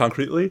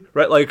concretely,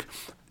 right? Like,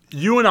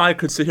 you and I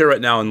could sit here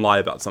right now and lie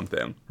about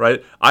something,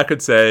 right? I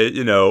could say,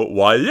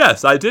 why,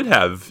 yes, I did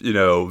have,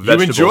 vegetables. You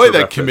enjoy that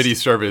breakfast. Committee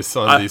service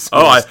on these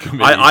schools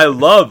committee. I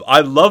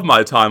love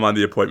my time on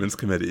the appointments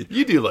committee.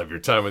 You do love your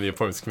time on the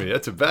appointments committee.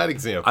 That's a bad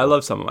example. I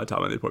love some of my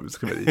time on the appointments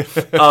committee.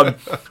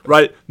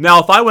 Right now,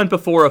 if I went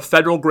before a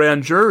federal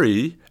grand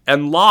jury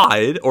and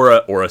lied,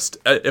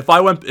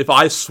 if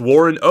I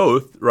swore an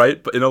oath,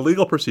 right, in a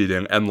legal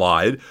proceeding and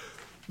lied,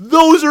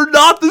 those are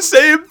not the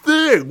same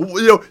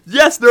thing.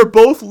 Yes, they're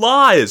both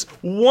lies.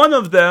 One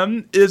of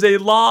them is a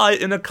lie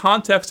in a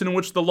context in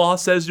which the law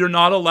says you're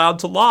not allowed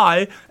to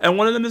lie, and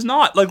one of them is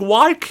not. Like,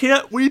 why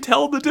can't we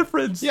tell the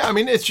difference? Yeah, I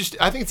mean, I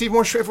think it's even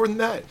more straightforward than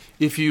that.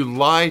 If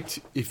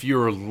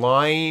you're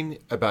lying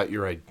about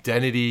your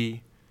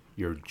identity,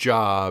 your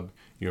job,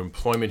 your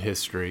employment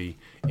history,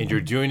 and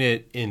you're doing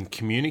it in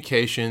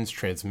communications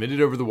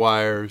transmitted over the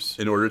wires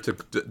in order to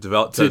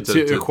develop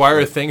to acquire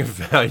a thing of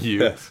value.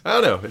 Yes.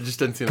 I don't know. It just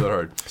doesn't seem that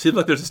hard. Seems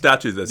like there's a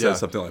statute that says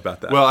something like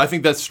that. Well, I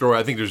think that story.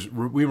 I think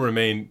we're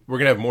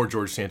gonna have more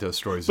George Santos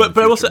stories. But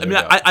I will say,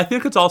 I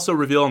think it's also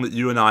revealing that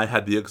you and I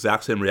had the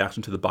exact same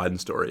reaction to the Biden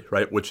story,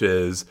 right? Which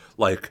is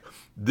like,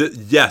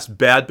 yes,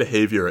 bad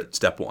behavior at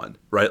step 1,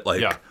 right?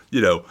 Like,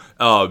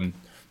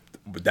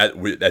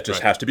 that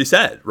just has to be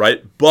said,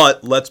 right?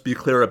 But let's be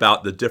clear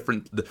about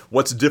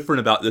what's different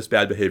about this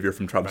bad behavior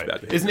from Trump's bad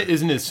behavior.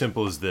 Isn't it as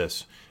simple as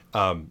this?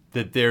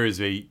 That there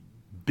is a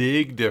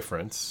big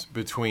difference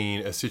between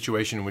a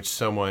situation in which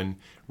someone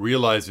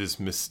realizes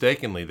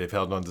mistakenly they've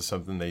held on to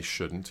something they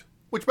shouldn't.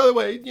 Which, by the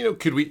way,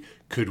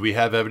 could we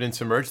have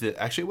evidence emerge that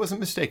actually it wasn't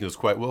mistaken, it was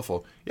quite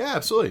willful? Yeah,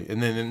 absolutely.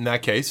 And then in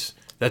that case,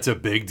 that's a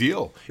big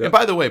deal. Yep. And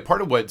by the way, part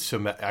of what's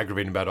so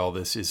aggravating about all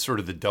this is sort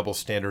of the double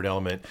standard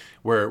element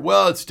where,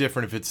 well, it's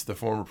different if it's the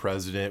former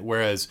president,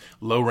 whereas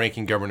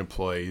low-ranking government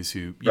employees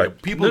who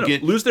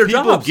lose their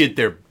jobs. Get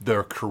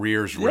their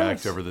careers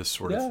wrecked over this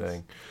sort of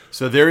thing.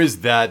 So there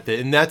is that,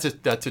 and that's a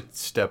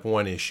step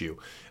 1 issue.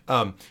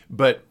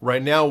 But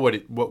right now,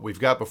 what we've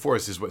got before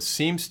us is what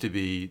seems to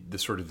be the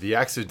sort of the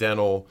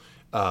accidental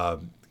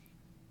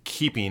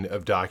keeping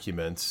of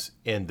documents,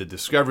 and the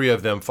discovery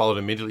of them followed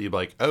immediately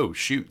like, oh,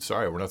 shoot,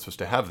 sorry, we're not supposed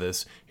to have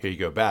this. Here you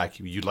go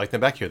back. You'd like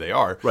them back? Here they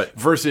are. Right.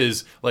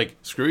 Versus like,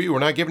 screw you, we're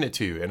not giving it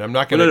to you, and I'm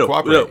not going to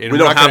cooperate. And we're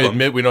not going to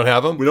admit we don't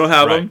have them. We don't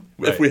have them.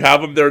 Right. If we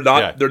have them, they're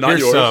not Here's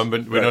yours. Some,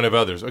 but we don't have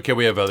others. Okay,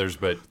 we have others,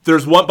 but...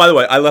 There's one, by the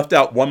way, I left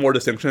out one more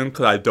distinction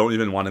because I don't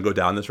even want to go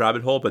down this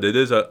rabbit hole, but it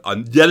is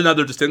yet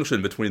another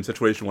distinction between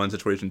situation 1 and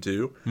situation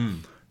 2.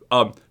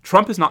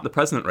 Trump is not the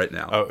president right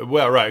now. Oh,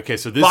 well, right. Okay,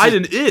 so this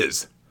Biden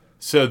is.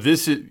 So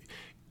this is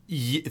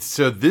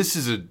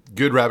a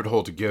good rabbit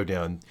hole to go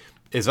down.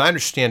 As I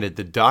understand it,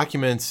 the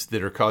documents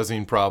that are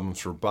causing problems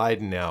for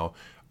Biden now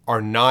are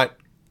not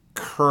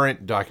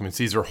current documents.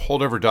 These are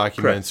holdover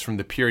documents from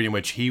the period in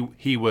which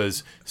he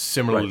was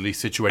similarly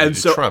situated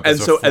to Trump. And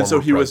so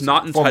he was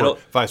not entitled,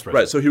 vice president.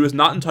 Right. So he was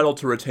not entitled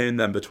to retain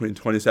them between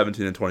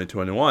 2017 and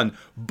 2021.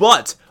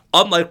 But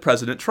unlike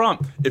President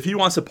Trump, if he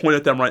wants to point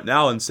at them right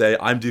now and say,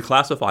 I'm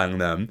declassifying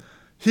them,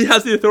 He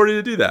has the authority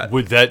to do that.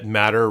 Would that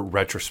matter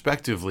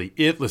retrospectively?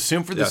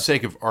 Assume for the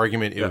sake of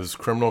argument, it was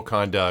criminal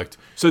conduct.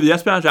 So the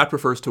Espionage Act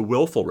refers to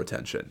willful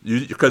retention.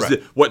 Because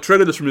what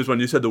triggered this for me is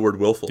when you said the word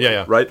willful.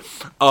 Right?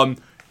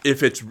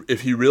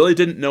 If he really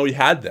didn't know he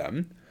had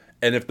them,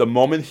 and if the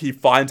moment he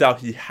finds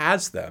out he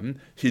has them,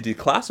 he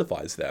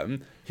declassifies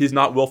them, he's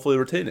not willfully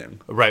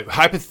retaining. Right.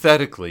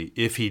 Hypothetically,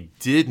 if he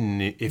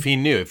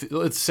knew,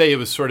 let's say it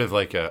was sort of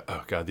like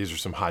oh God, these are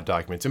some hot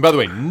documents. And by the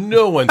way,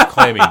 no one's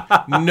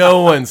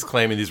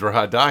claiming these were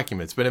hot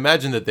documents, but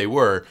imagine that they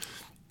were.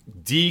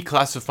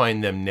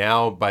 Declassifying them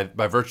now by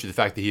virtue of the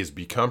fact that he has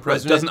become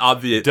president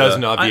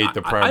doesn't obviate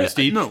the prior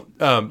misdeed. No,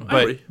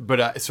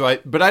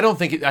 but I don't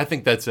think I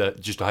think that's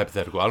just a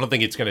hypothetical. I don't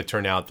think it's going to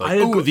turn out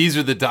like these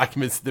are the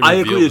documents that I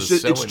agree.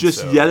 It's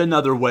just yet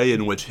another way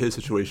in which his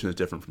situation is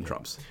different from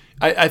Trump's.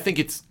 I think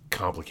it's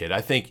complicated.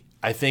 I think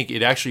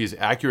it actually is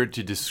accurate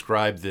to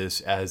describe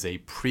this as a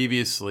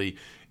previously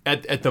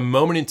at the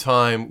moment in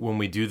time when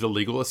we do the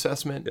legal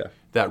assessment.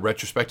 That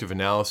retrospective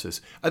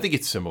analysis, I think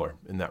it's similar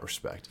in that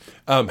respect.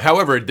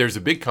 However, there's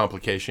a big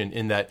complication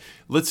in that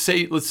let's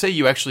say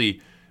you actually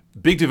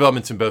big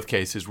developments in both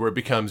cases where it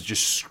becomes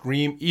just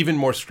even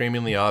more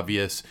screamingly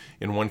obvious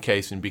in one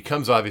case and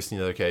becomes obvious in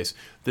the other case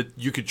that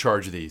you could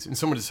charge these, and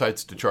someone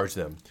decides to charge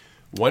them.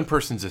 One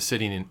person's a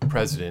sitting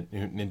president,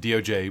 and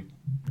DOJ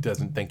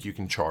doesn't think you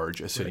can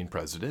charge a sitting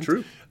president.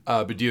 True,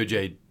 but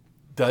DOJ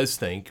does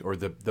think, or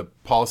the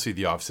policy of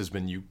the office has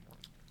been you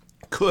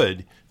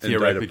could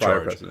theoretically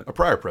charge a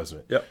prior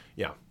president. Yep.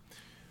 Yeah.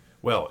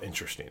 Well,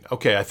 interesting.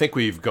 Okay, I think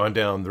we've gone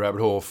down the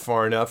rabbit hole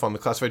far enough on the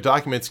classified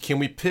documents. Can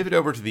we pivot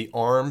over to the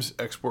Arms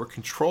Export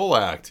Control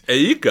Act?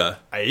 AICA.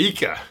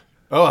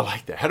 Oh, I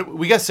like that.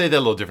 We got to say that a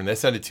little different. That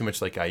sounded too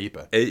much like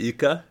AIPA.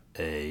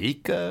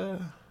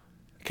 AICA.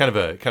 Kind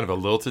of a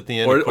lilt at the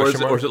end. Or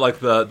is it like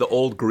the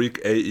old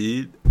Greek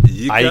AE?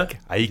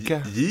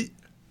 Aika.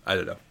 I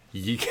don't know.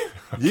 Yika.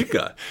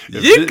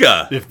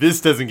 Yika. If this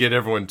doesn't get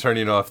everyone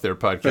turning off their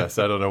podcast,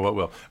 I don't know what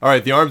will. All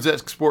right, the Arms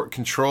Export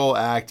Control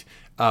Act.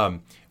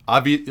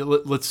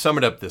 Let's sum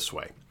it up this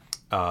way.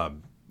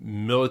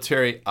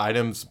 Military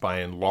items, by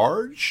and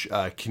large,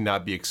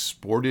 cannot be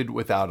exported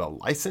without a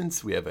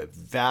license. We have a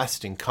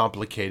vast and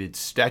complicated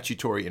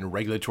statutory and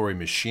regulatory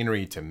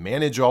machinery to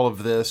manage all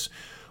of this.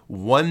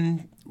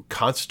 One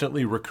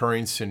constantly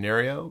recurring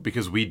scenario,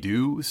 because we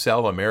do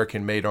sell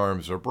American-made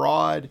arms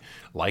abroad,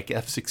 like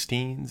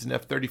F-16s and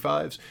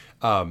F-35s.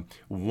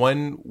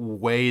 One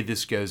way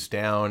this goes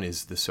down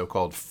is the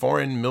so-called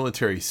foreign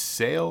military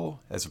sale,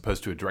 as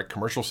opposed to a direct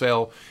commercial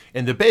sale.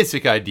 And the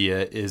basic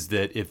idea is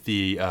that if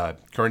the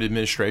current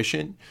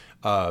administration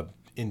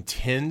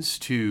intends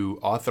to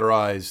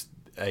authorize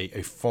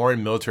a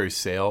foreign military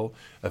sale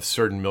of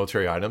certain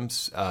military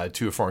items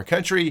to a foreign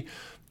country,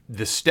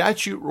 the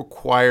statute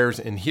requires,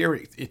 and here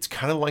it's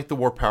kind of like the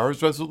War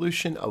Powers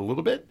Resolution a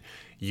little bit,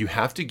 you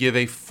have to give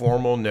a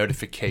formal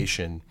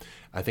notification.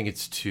 I think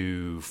it's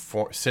to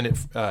Senate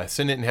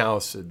and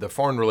House, the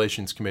Foreign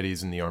Relations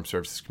Committees and the Armed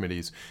Services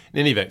Committees. In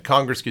any event,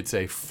 Congress gets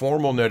a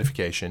formal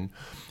notification.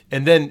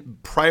 And then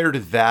prior to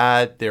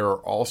that, there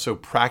are also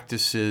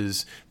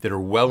practices that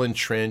are well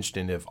entrenched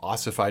and have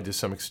ossified to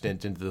some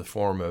extent into the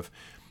form of,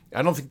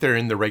 I don't think they're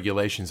in the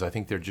regulations. I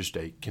think they're just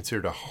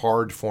considered a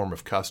hard form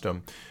of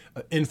custom,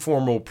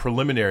 informal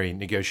preliminary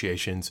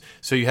negotiations.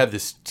 So you have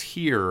this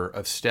tier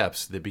of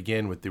steps that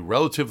begin with the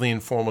relatively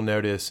informal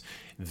notice,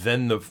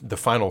 then the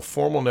final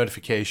formal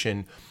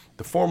notification.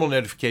 The formal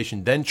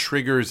notification then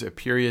triggers a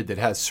period that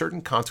has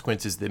certain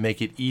consequences that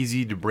make it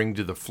easy to bring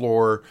to the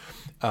floor,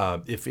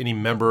 if any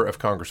member of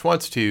Congress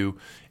wants to,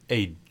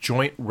 a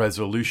joint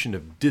resolution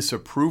of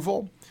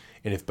disapproval.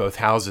 And if both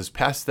houses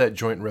pass that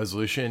joint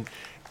resolution,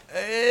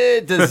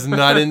 it does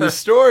not end the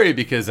story,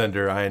 because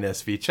under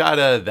INS v.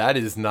 Chadha, that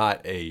is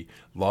not a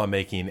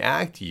lawmaking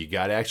act. You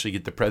got to actually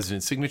get the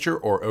president's signature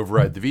or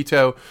override the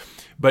veto.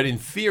 But in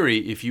theory,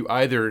 if you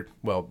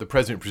the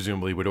president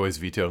presumably would always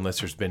veto unless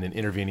there's been an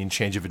intervening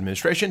change of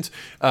administrations.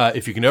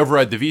 If you can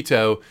override the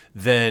veto,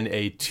 then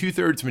a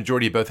 2/3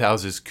 majority of both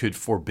houses could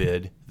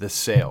forbid the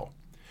sale.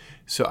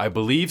 So I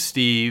believe,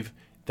 Steve,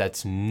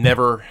 that's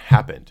never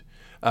happened.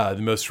 The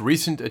most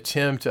recent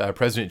attempt,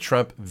 President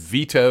Trump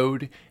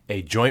vetoed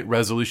a joint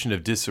resolution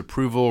of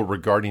disapproval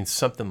regarding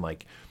something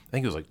like, I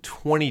think it was like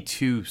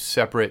 22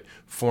 separate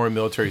foreign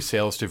military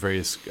sales to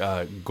various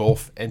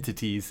Gulf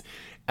entities.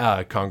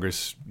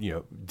 Congress,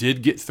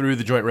 did get through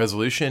the joint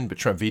resolution, but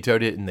Trump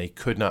vetoed it, and they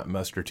could not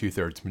muster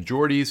 2/3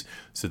 majorities.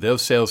 So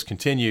those sales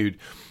continued,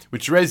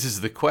 which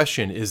raises the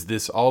question: is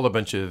this all a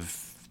bunch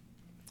of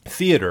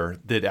theater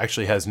that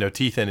actually has no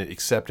teeth in it,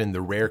 except in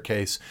the rare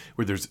case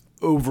where there's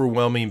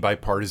overwhelming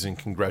bipartisan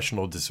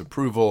congressional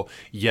disapproval,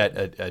 yet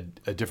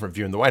a different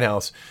view in the White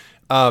House?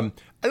 I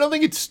don't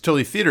think it's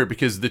totally theater,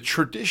 because the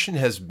tradition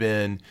has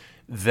been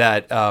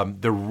that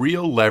the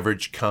real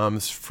leverage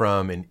comes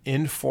from an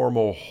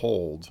informal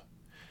hold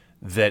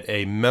that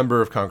a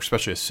member of Congress,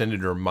 especially a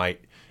senator,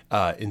 might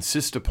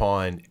insist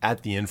upon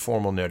at the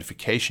informal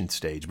notification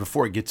stage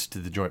before it gets to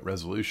the joint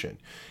resolution.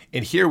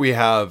 And here we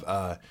have,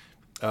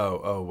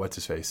 what's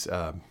his face?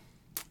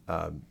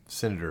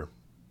 Senator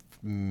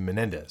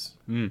Menendez,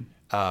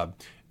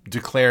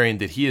 declaring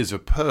that he is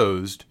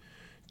opposed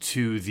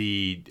to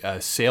the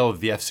sale of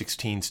the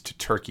F-16s to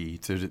Turkey,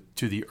 to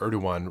the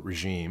Erdogan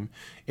regime.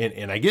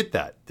 And I get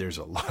that. There's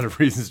a lot of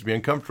reasons to be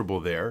uncomfortable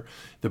there.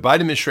 The Biden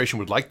administration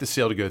would like the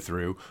sale to go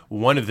through.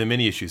 One of the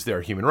many issues, there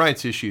are human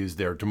rights issues,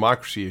 there are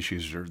democracy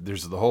issues,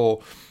 there's the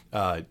whole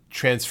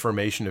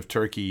transformation of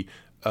Turkey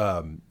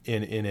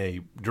in a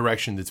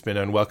direction that's been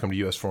unwelcome to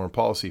U.S. foreign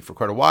policy for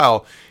quite a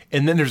while.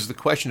 And then there's the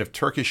question of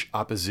Turkish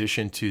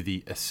opposition to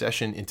the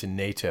accession into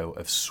NATO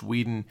of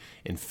Sweden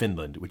and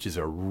Finland, which is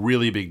a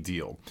really big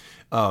deal.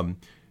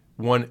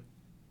 One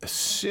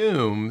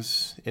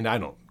assumes, and I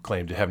don't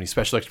claim to have any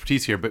special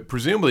expertise here, but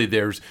presumably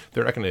they're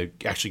not going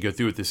to actually go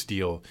through with this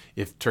deal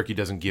if Turkey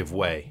doesn't give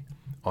way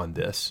on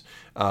this.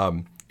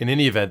 In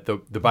any event, the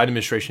Biden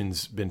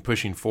administration's been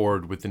pushing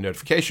forward with the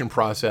notification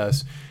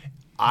process.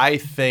 I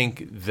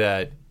think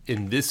that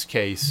in this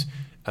case,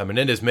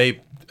 Menendez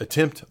may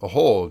attempt a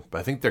hold, but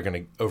I think they're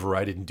going to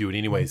override it and do it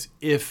anyways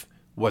if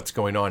what's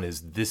going on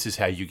is this is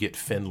how you get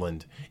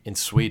Finland and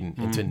Sweden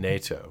into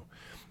NATO.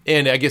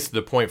 And I guess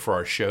the point for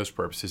our show's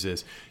purposes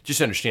is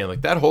just understand,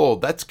 like,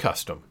 that's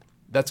custom.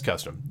 That's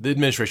custom. The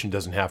administration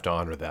doesn't have to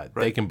honor that.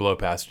 Right. They can blow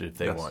past it if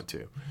they want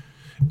to.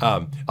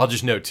 I'll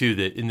just note, too,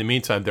 that in the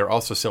meantime, they're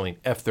also selling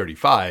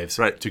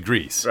F-35s to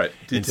Greece. Right.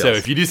 And so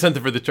if you do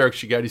something for the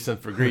Turks, you got to do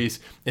something for Greece.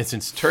 And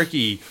since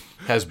Turkey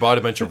has bought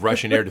a bunch of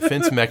Russian air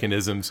defense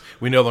mechanisms,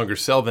 we no longer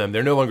sell them.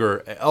 They're no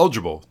longer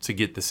eligible to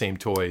get the same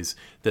toys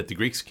that the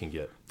Greeks can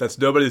get. That's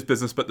nobody's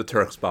business but the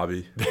Turks,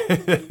 Bobby.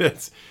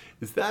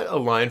 Is that a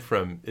line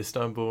from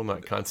Istanbul,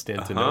 not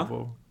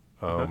Constantinople?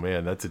 Oh,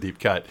 man, that's a deep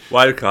cut.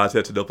 Why did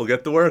Constantinople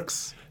get the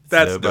works?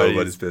 That's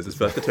nobody's business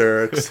but the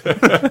Turks.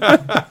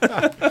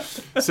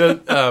 So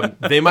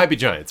they might be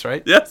giants,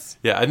 right? Yes.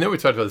 Yeah, I know we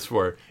talked about this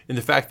before. And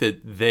the fact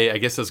that I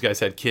guess those guys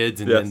had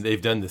kids, and then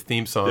they've done the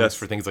theme songs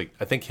for things like,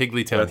 I think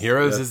Higglytown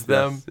Heroes is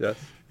them.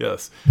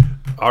 Yes.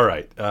 All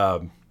right. I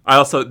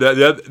also,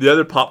 the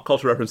other pop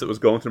culture reference that was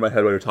going through my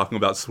head while you were talking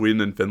about Sweden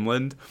and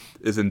Finland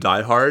is in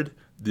Die Hard,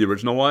 the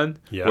original one,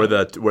 where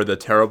the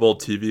terrible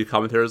TV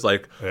commentator is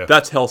like,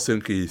 that's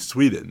Helsinki,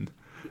 Sweden.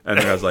 And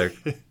the guy's like,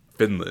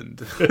 Finland.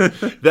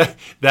 that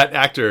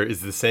actor is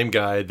the same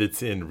guy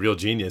that's in Real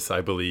Genius, I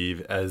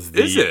believe, as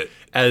the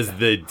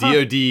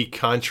DoD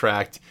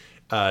contract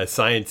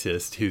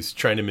scientist who's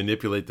trying to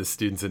manipulate the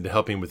students into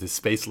helping with his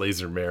space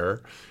laser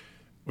mirror,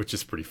 which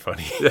is pretty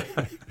funny.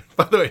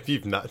 By the way, if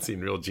you've not seen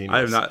Real Genius, I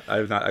have not.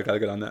 I gotta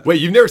get on that. Wait,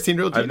 you've never seen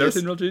Real Genius? I've never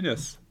seen Real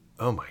Genius.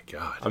 Oh my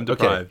God, I'm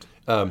deprived.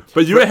 Okay.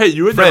 But you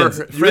would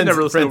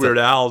never listen to Weird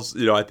Al's.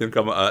 I think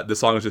the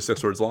song is just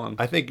 6 words long.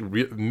 I think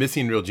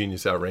Missing Real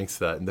Genius outranks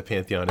that in the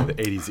pantheon of the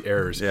 '80s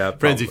errors. Yeah,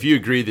 friends, if you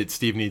agree that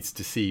Steve needs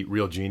to see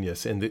Real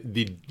Genius, and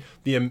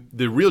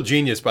the Real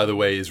Genius, by the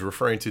way, is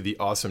referring to the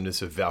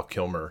awesomeness of Val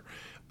Kilmer,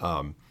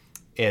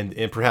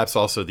 and perhaps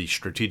also the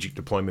strategic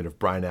deployment of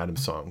Bryan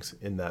Adams songs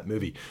in that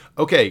movie.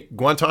 Okay,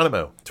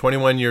 Guantanamo,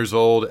 21 years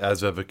old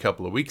as of a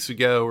couple of weeks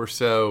ago or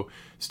so.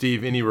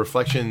 Steve, any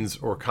reflections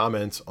or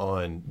comments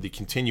on the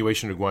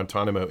continuation of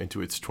Guantanamo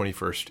into its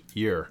 21st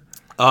year?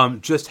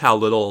 Just how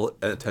little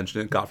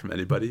attention it got from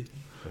anybody.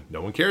 No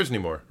one cares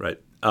anymore. Right.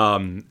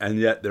 And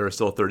yet there are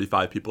still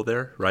 35 people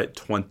there, right?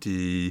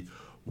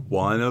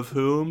 21 of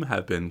whom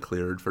have been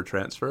cleared for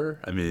transfer.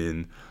 I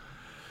mean,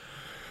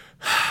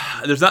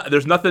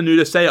 there's nothing new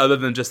to say other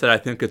than just that I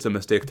think it's a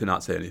mistake to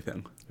not say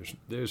anything.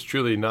 There's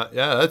truly not.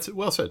 Yeah, that's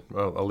well said.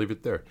 Well, I'll leave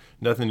it there.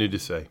 Nothing new to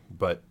say,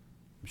 but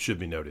should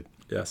be noted.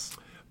 Yes.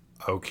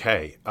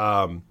 Okay.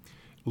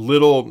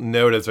 Little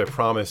note, as I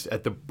promised,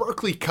 at the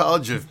Berklee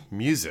College of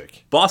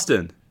Music.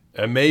 Boston.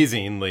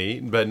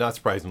 Amazingly, but not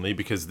surprisingly,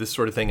 because this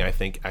sort of thing, I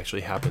think,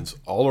 actually happens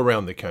all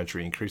around the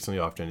country increasingly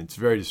often. It's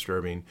very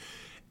disturbing.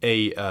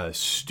 A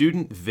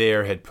student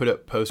there had put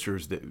up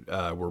posters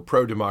that were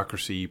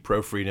pro-democracy,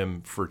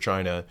 pro-freedom for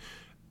China,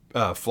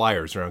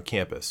 flyers around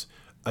campus.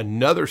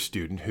 Another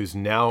student, who's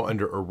now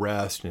under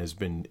arrest and has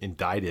been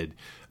indicted,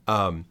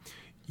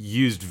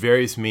 used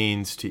various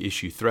means to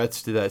issue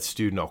threats to that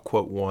student. I'll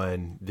quote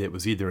one that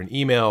was either an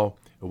email,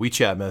 a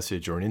WeChat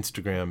message, or an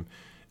Instagram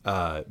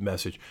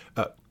message.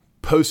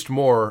 Post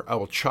more, I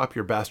will chop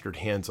your bastard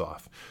hands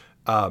off.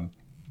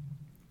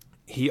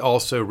 He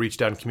also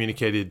reached out and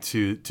communicated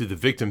to the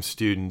victim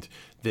student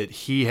that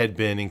he had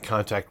been in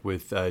contact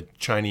with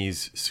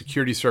Chinese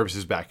security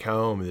services back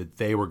home, that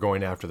they were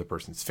going after the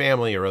person's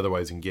family or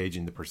otherwise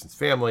engaging the person's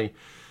family.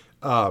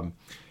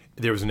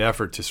 There was an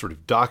effort to sort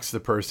of dox the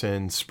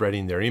person,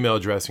 spreading their email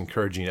address,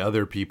 encouraging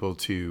other people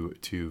to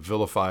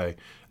vilify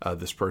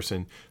this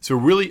person. So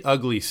really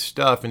ugly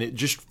stuff, and it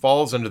just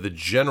falls under the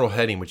general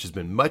heading, which has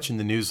been much in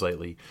the news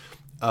lately,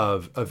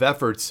 of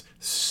efforts,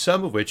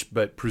 some of which,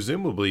 but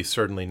presumably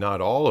certainly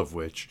not all of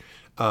which,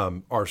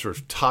 are sort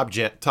of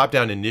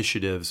top-down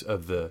initiatives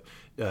of the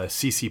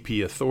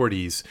CCP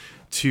authorities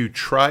to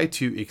try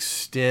to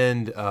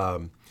extend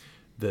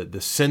the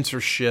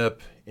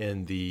censorship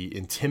and the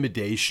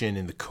intimidation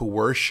and the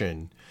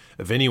coercion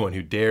of anyone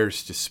who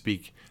dares to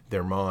speak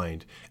their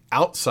mind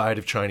outside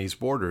of Chinese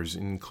borders,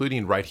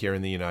 including right here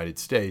in the United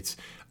States.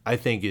 I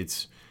think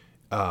it's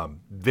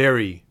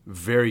very,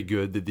 very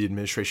good that the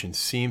administration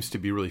seems to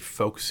be really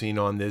focusing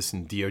on this,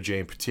 and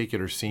DOJ in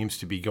particular seems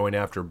to be going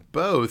after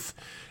both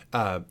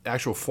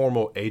actual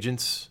formal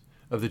agents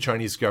of the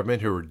Chinese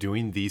government who are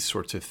doing these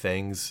sorts of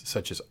things,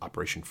 such as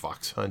Operation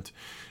Fox Hunt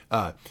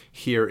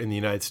here in the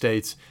United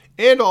States.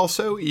 And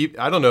also,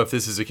 I don't know if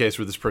this is a case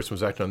where this person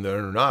was acting on their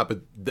own or not,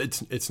 but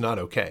it's not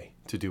okay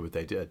to do what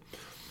they did.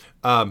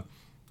 All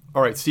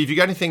right, Steve, you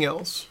got anything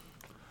else?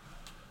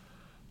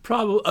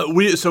 Probably.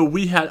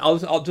 We had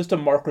just a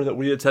marker that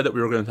we had said that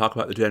we were going to talk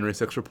about the January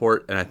 6th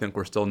report, and I think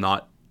we're still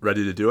not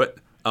ready to do it.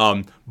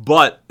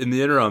 But in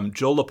the interim,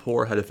 Joe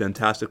Lepore had a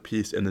fantastic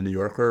piece in the New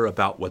Yorker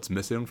about what's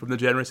missing from the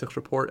January 6th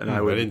report, and I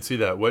didn't see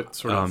that. What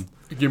sort of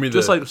give me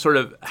just the, like sort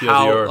of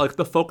how like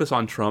the focus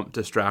on Trump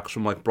distracts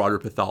from like broader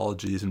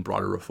pathologies and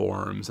broader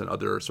reforms and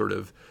other sort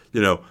of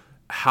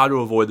how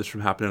to avoid this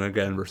from happening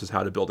again versus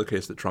how to build a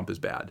case that Trump is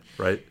bad,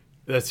 right?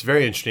 That's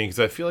very interesting because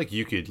I feel like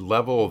you could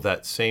level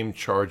that same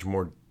charge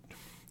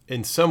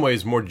in some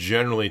ways more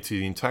generally to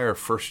the entire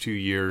first 2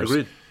 years.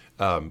 Agreed.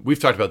 We've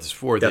talked about this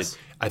before. Yes. That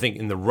I think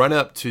in the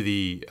run-up to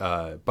the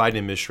Biden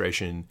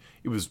administration,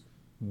 it was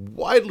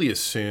widely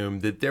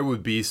assumed that there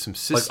would be some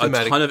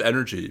systematic... a ton of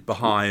energy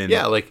behind...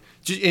 Yeah,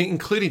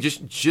 including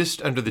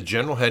just under the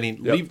general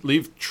heading,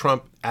 leave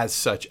Trump as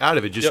such out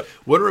of it. Just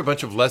what are a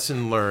bunch of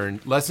lessons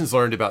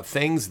learned about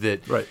things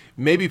that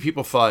maybe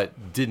people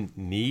thought didn't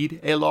need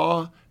a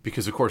law,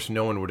 because, of course,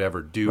 no one would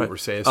ever do or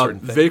say a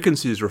certain thing.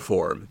 Vacancies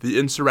reform, the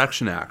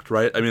Insurrection Act,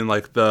 right? I mean,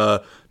 like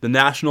the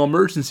National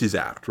Emergencies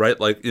Act, right?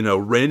 Like,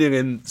 reining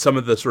in some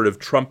of the sort of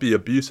Trumpy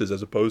abuses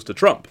as opposed to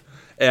Trump.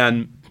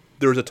 And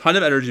there was a ton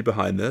of energy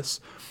behind this,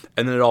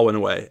 and then it all went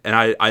away.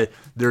 And why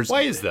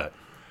is that?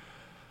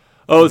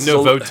 Oh,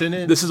 no votes in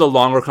it? This is a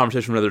longer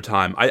conversation for another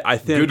time. I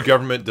think good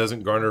government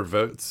doesn't garner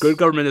votes. Good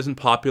government isn't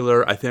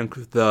popular. I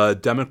think the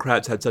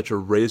Democrats had such a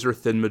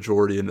razor-thin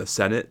majority in the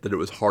Senate that it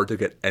was hard to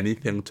get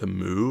anything to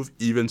move,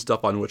 even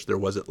stuff on which there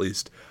was at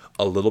least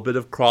a little bit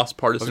of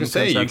cross-partisan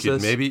consensus. You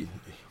could maybe...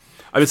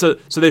 I mean, so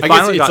they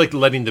finally it's like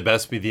letting the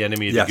best be the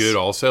enemy of the good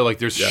also. Like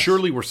there's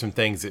surely were some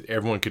things that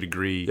everyone could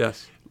agree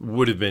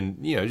would have been,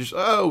 just,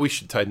 we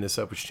should tighten this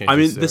up, we should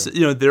change this. I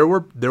mean, there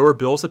were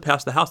bills that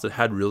passed the House that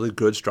had really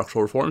good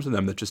structural reforms in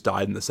them that just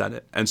died in the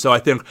Senate. And so I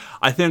think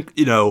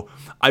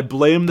I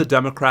blame the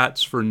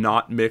Democrats for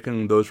not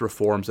making those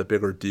reforms a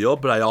bigger deal,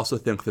 but I also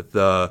think that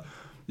the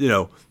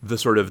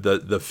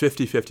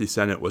 50-50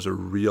 Senate was a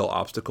real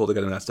obstacle to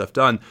getting that stuff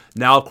done.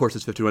 Now, of course,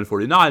 it's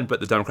 51-49, but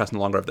the Democrats no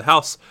longer have the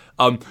House.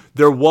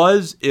 There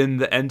was in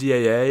the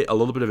NDAA a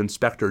little bit of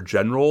Inspector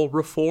General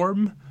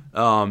reform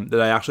that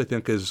I actually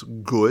think is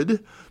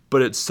good,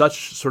 but it's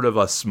such sort of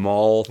a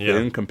small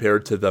thing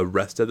compared to the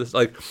rest of this.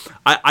 Like,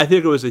 I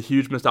think it was a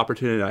huge missed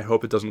opportunity, and I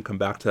hope it doesn't come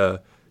back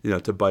to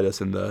bite us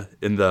in the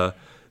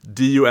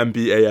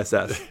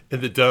DUMBASS.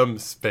 In the dumb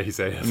space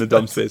ass. In the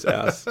dumb space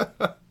ass.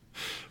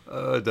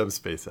 Dumb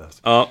space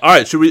ass. All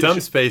right,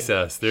 space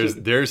ass.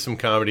 There's some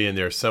comedy in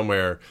there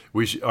somewhere.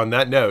 We should, on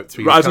that note.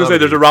 I was going to say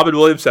there's a Robin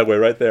Williams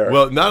segue right there.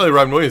 Well, not only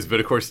Robin Williams,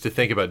 but of course to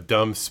think about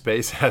dumb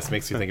space ass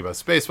makes you think about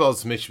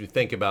Spaceballs, makes you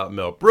think about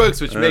Mel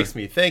Brooks, which makes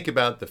me think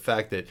about the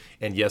fact that,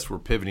 and yes, we're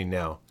pivoting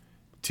now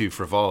to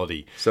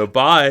frivolity. So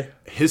bye.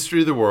 History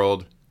of the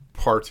World,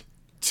 Part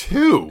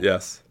 2.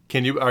 Yes.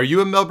 Are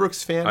you a Mel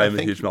Brooks fan? I'm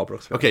a huge Mel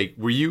Brooks fan. Okay,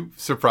 were you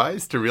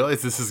surprised to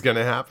realize this is going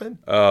to happen?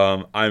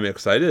 I'm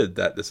excited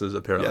that this is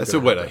apparently. Yeah. So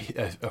what?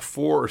 A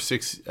 4 or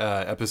 6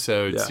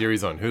 episode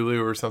series on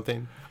Hulu or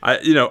something?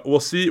 We'll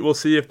see. We'll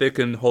see if they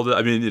can hold it.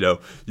 I mean, you know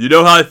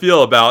how I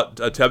feel about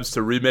attempts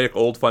to remake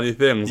old funny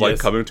things like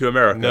Coming to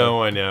America.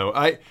 No, I know.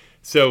 I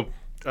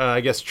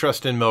guess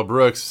trust in Mel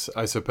Brooks.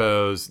 I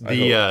suppose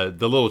the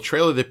little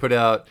trailer they put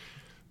out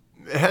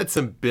had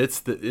some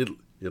bits that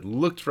it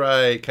looked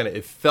right,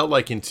 it felt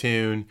like in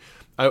tune.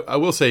 I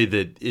will say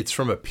that it's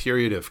from a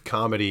period of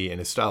comedy and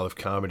a style of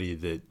comedy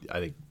that I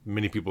think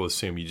many people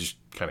assume you just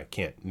kind of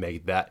can't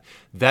make that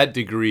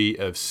degree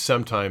of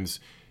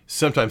sometimes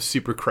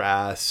super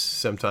crass,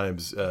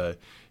 sometimes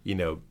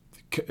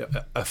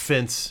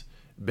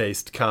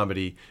offense-based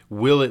comedy.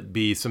 Will it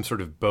be some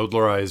sort of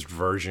Baudelarized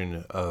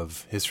version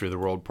of History of the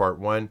World Part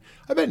 1?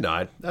 I bet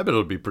not. I bet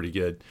it'll be pretty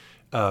good.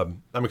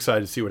 I'm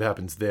excited to see what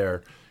happens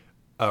there.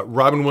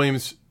 Robin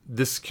Williams.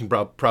 This can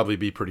probably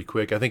be pretty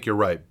quick. I think you're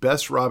right.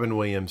 Best Robin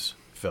Williams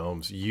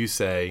films, you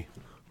say?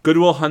 Good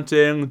Will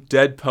Hunting,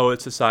 Dead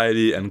Poet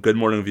Society, and Good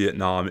Morning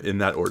Vietnam in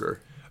that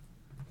order.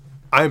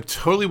 I'm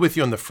totally with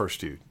you on the first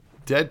two.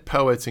 Dead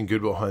Poets and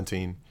Good Will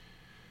Hunting,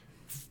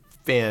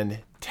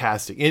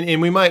 fantastic.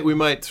 And we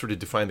might sort of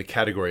define the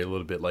category a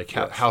little bit, like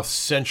how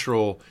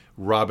central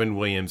Robin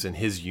Williams and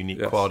his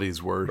unique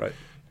qualities were. Right.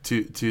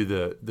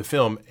 To the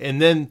film.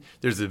 And then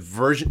there's a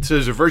version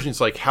it's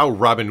like how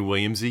Robin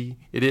Williamsy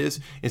it is.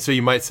 And so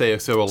you might say,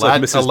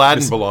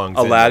 Aladdin belongs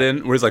Aladdin,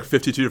 where there's like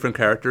 52 different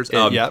characters.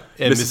 And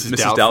Mrs.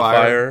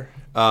 Doubtfire.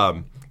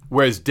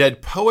 Whereas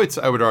Dead Poets,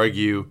 I would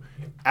argue,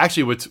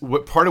 actually,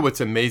 part of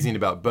what's amazing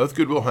about both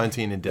Good Will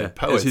Hunting and Dead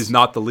Poets is he's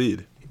not the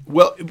lead.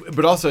 Well,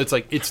 but also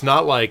it's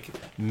not like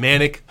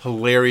manic,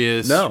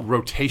 hilarious, No.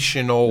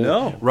 rotational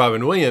No.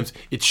 Robin Williams.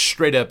 It's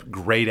straight up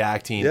great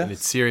acting, Yes. and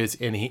it's serious,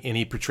 and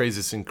he portrays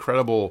this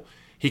incredible.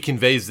 He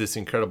conveys this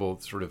incredible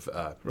sort of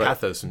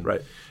pathos and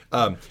Right.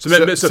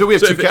 So we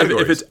have two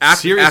categories. If it's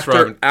Serious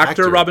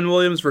actor Robin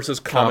Williams versus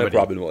comic comedy.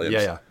 Robin Williams.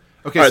 Yeah.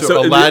 Okay, All right, so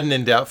so Aladdin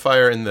and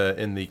Doubtfire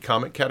in the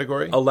comic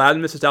category.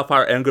 Aladdin, Mrs.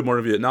 Doubtfire, and Good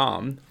Morning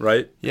Vietnam,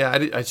 right? Yeah, I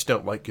just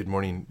don't like Good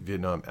Morning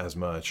Vietnam as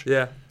much.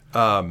 Yeah.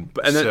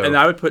 And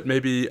I would put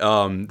maybe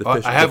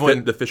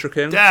the Fisher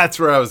King. That's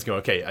where I was going.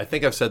 Okay, I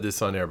think I've said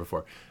this on air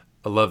before.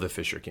 I love the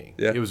Fisher King.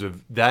 Yeah. It was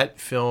that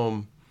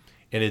film,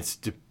 and its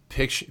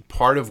depiction.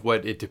 Part of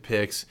what it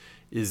depicts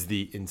is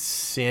the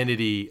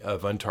insanity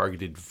of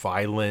untargeted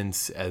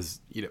violence.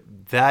 As you know,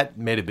 that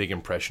made a big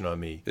impression on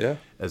me. Yeah.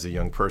 As a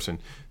young person.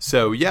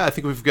 So yeah, I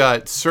think we've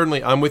got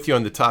certainly. I'm with you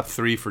on the top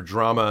 3 for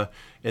drama.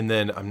 And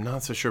then I'm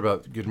not so sure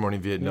about Good Morning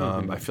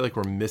Vietnam. I feel like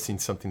we're missing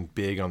something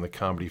big on the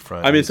comedy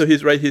front. I mean, so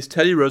he's right. He's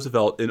Teddy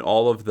Roosevelt in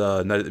all of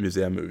the Night at the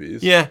Museum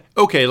movies. Yeah.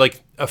 Okay.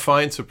 Like a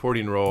fine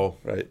supporting role.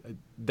 Right.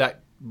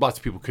 That lots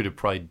of people could have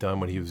probably done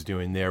what he was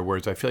doing there.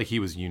 Whereas I feel like he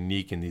was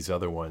unique in these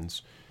other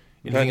ones.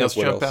 Anything else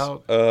jump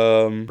out?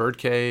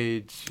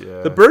 Birdcage.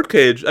 The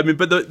Birdcage. I mean,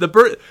 but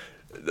the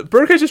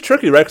Birdcage is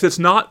tricky, right? Because it's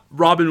not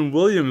Robin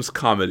Williams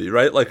comedy,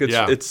 right? Like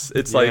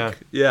it's like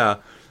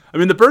I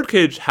mean, the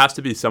Birdcage has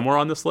to be somewhere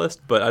on this list,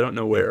 but I don't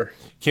know where.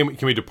 Can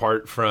we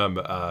depart from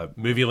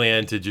movie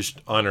land to just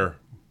honor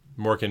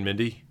Mork and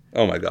Mindy?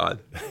 Oh my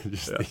God!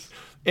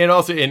 And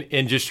also,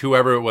 and just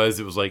whoever it was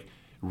like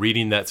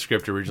reading that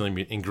script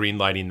originally and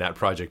greenlighting that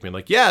project, being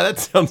like, yeah, that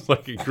sounds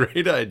like a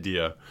great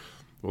idea.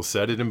 We'll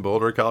set it in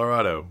Boulder,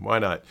 Colorado. Why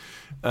not?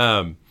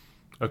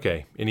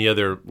 Okay. Any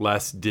other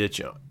last-ditch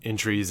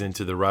entries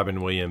into the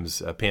Robin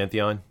Williams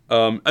pantheon?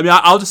 I mean,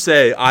 I'll just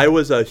say I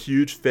was a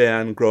huge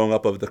fan growing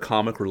up of the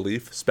comic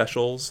relief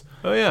specials.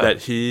 Oh, yeah.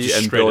 That he Just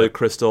and straight Billy up.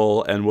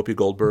 Crystal and Whoopi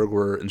Goldberg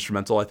were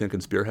instrumental, I think, in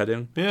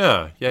spearheading.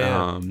 Yeah.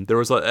 There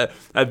was at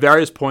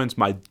various points,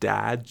 my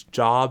dad's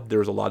job, there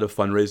was a lot of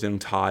fundraising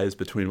ties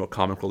between what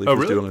comic relief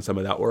was doing and some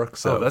of that work.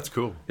 So that's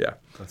cool. Yeah.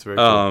 That's very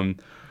cool.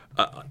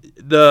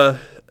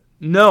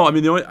 No, I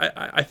mean, the only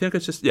I think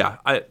it's just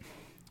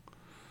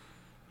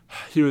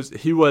he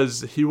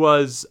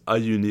was a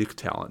unique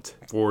talent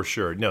For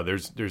sure. No,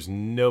 there's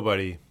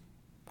nobody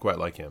quite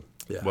like him.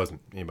 Yeah.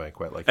 Wasn't anybody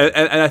quite like him.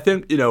 and I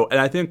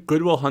think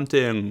Good Will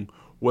Hunting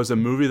was a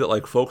movie that,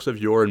 like, folks of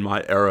your and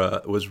my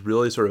era, was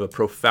really sort of a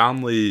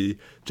profoundly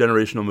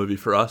generational movie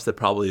for us that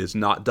probably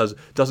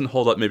doesn't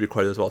hold up maybe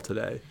quite as well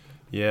today.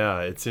 Yeah,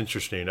 it's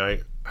interesting.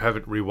 I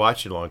haven't rewatched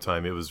it in a long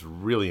time. It was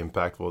really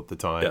impactful at the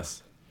time.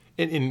 Yes.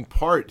 In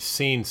part,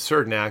 seeing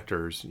certain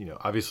actors,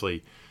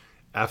 obviously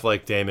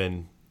Affleck,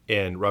 Damon,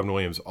 and Robin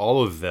Williams,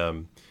 all of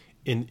them,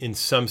 in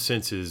some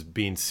senses,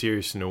 being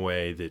serious in a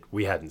way that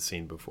we hadn't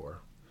seen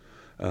before.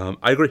 I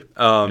agree.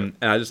 And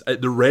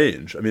the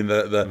range. I mean,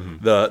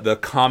 the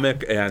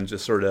comic and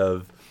just sort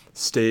of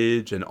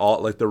stage and all,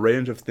 like, the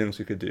range of things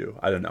you could do.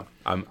 I don't know.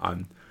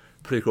 I'm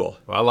pretty cool.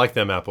 Well, I like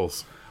them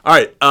apples. All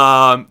right.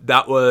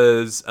 That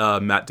was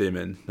Matt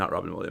Damon, not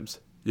Robin Williams.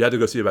 You had to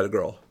go see About a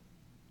Girl.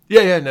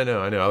 Yeah,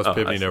 no, I know. I was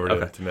pivoting over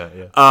to Matt.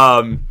 Yeah.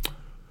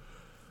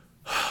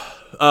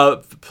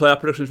 Playoff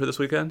predictions for this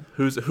weekend.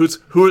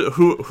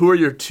 Who are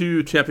your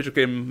 2 championship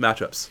game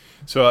matchups?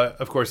 So,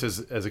 of course,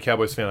 as a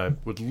Cowboys fan, I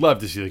would love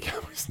to see the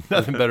Cowboys.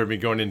 Nothing better than me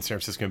going in San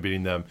Francisco and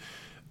beating them.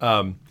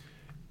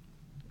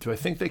 Do I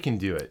think they can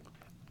do it?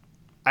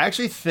 I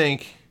actually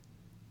think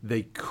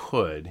they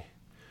could,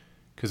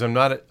 because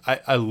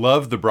I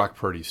love the Brock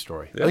Purdy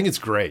story. Yeah. I think it's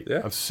great. Yeah.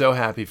 I'm so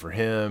happy for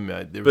him.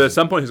 But at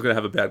some point, he's going to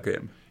have a bad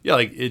game. Yeah,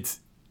 like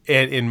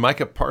and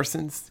Micah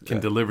Parsons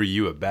can deliver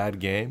you a bad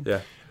game.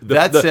 Yeah.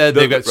 That said,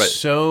 they've got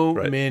so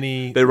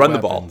many. They run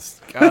weapons.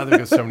 the ball. God, they've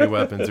got so many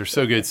weapons. They're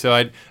so good. So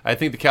I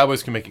think the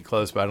Cowboys can make it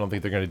close, but I don't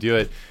think they're going to do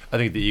it. I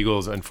think the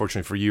Eagles,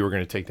 unfortunately for you, are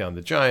going to take down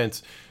the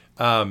Giants.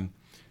 The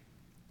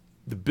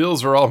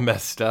Bills are all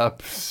messed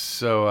up,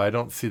 so I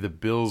don't see the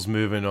Bills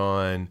moving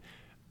on.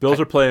 Bills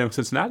are playing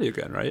Cincinnati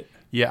again, right?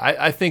 Yeah,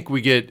 I think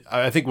we get.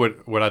 I think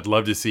what I'd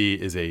love to see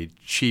is a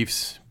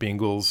Chiefs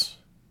Bengals.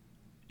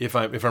 If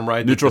I'm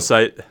right, neutral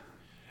site.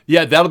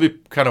 Yeah, that'll be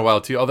kind of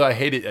wild too. Although I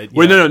hate it.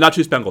 Wait, no, not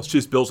Chiefs Bengals.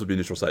 Chiefs Bills would be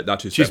neutral site, not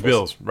Chiefs. Chiefs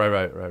Bengals. Bills,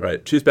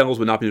 right. Chiefs Bengals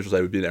would not be neutral site.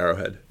 It would be an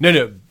Arrowhead.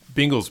 No,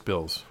 Bengals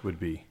Bills would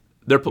be.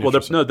 They're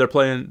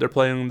playing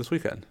this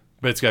weekend.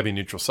 But it's got to be a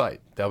neutral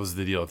site. That was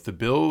the deal. If the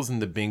Bills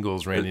and the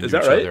Bengals ran into each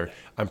right? other,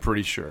 I'm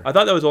pretty sure. I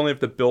thought that was only if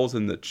the Bills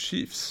and the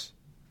Chiefs.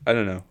 I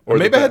don't know. Or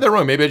maybe I had that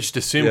wrong. Maybe I just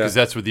assumed because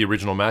that's what the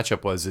original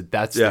matchup was.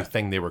 That's the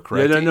thing they were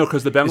correcting. Yeah, no,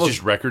 because the Bengals. It's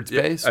just records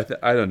based.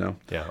 I don't know.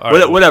 Yeah,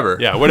 whatever.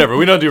 Yeah, whatever.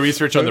 We don't do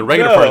research on the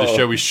regular part of the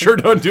show. We sure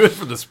don't do it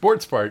for the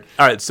sports part.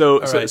 All right. So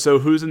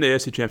who's in the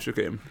AFC Championship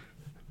game?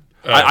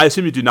 I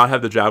assume you do not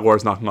have the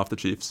Jaguars knocking off the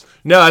Chiefs.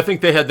 No, I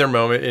think they had their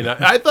moment, and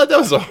I thought that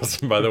was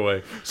awesome. By the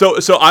way, so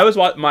I was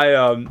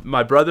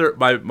my brother,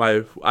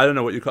 my I don't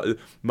know what you call it,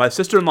 my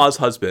sister-in-law's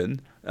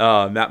husband,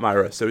 Matt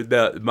Myra. So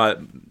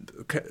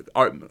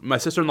my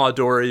sister-in-law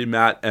Dory,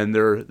 Matt, and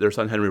their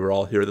son Henry were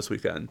all here this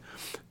weekend,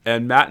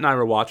 and Matt and I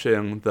were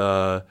watching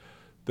the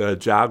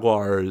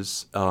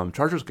Jaguars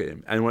Chargers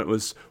game, and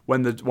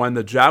when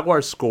the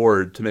Jaguars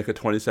scored to make it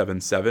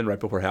 27-7 right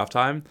before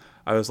halftime,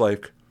 I was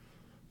like,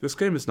 this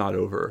game is not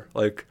over.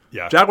 Like,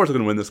 Jaguars are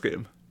going to win this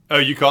game. Oh,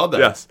 you called that?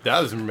 Yes.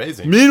 That was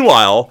amazing.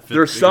 Meanwhile,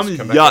 there's some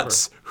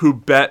yuts who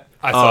bet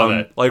I saw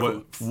that. like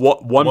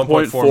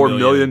 $1.4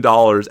 million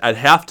at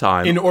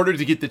halftime in order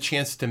to get the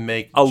chance to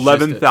make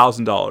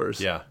 $11,000.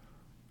 Yeah.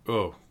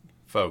 Oh,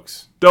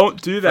 folks.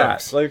 Don't do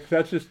that. Folks. Like,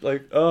 that's just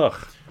like,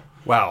 ugh.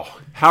 Wow.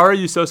 How are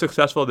you so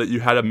successful that you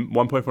had a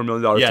 $1.4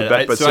 million to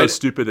bet, but so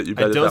stupid that you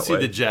bet it that way? I don't see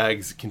the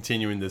Jags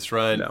continuing this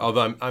run,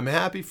 although I'm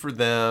happy for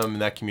them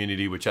and that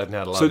community, which hasn't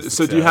had a lot of success.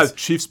 So do you have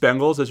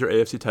Chiefs-Bengals as your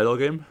AFC title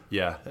game?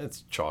 Yeah,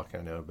 that's chalk,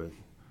 I know, but...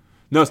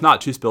 No, it's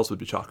not. Chiefs-Bills would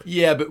be chalk.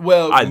 Yeah, but,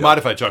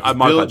 modified chalk.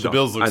 The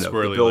Bills look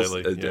squirrely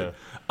lately.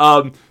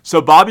 Yeah.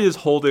 So Bobby is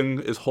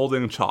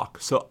holding chalk.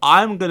 So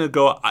I'm going to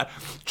go...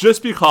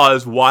 just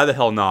because, why the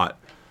hell not?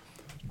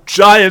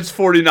 Giants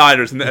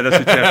 49ers in the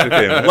NFC Championship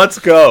game. Let's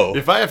go.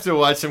 If I have to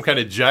watch some kind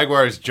of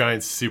Jaguars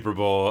Giants Super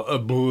Bowl,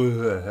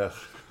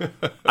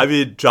 I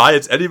mean,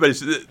 Giants, anybody.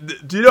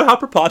 Do you know how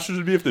preposterous it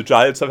would be if the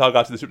Giants somehow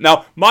got to the Super Bowl?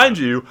 Now, mind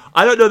you,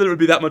 I don't know that it would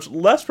be that much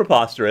less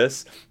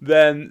preposterous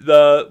than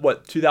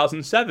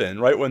 2007,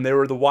 right, when they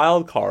were the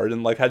wild card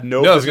and had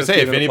no. No, I was gonna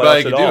say if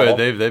anybody could do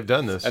it, they've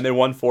done this, and they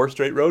won 4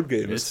 straight road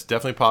games. It's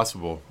definitely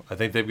possible. I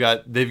think they've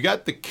got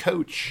the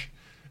coach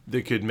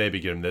that could maybe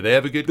get them there. They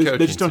have a good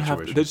coaching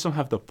situation. They just don't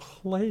have the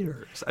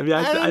players. I mean,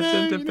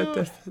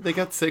 they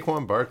got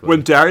Saquon Barkley.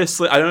 When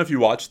Darius, I don't know if you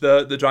watched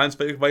the Giants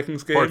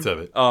Vikings game. Parts of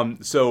it.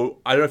 So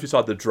I don't know if you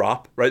saw the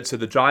drop, right? So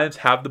the Giants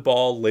have the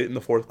ball late in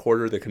the fourth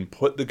quarter. They can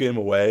put the game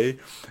away,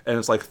 and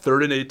it's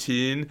 3rd and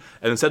 18.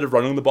 And instead of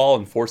running the ball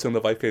and forcing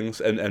the Vikings,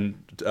 the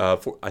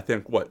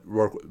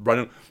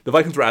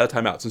Vikings were out of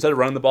timeouts. So instead of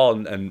running the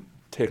ball and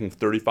taking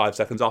 35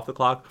 seconds off the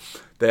clock,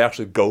 they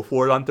actually go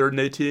for it on 3rd and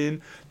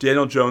 18.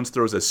 Daniel Jones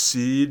throws a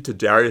seed to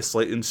Darius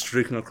Slayton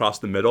streaking across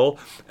the middle,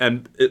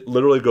 and it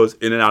literally goes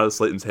in and out of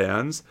Slayton's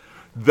hands.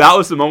 That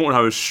was the moment when I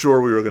was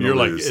sure we were going to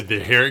lose. You're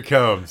like, here it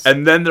comes.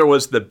 And then there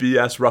was the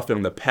BS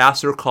roughing the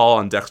passer call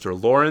on Dexter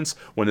Lawrence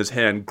when his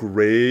hand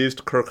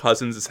grazed Kirk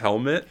Cousins'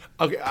 helmet.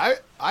 Okay,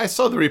 I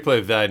saw the replay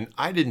of that, and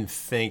I didn't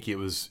think it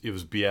was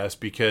BS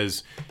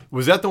because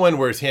was that the one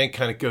where his hand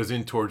kind of goes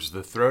in towards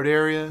the throat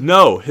area?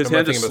 No, his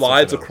hand just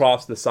slides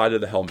across the side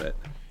of the helmet.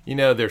 You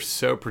know, they're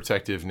so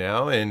protective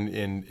now, and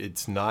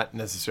it's not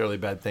necessarily a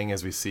bad thing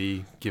as we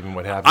see, given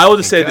what happened. I will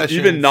just say that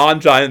even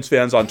non-Giants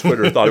fans on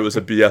Twitter thought it was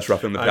a BS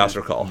roughing the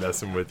passer call. I'm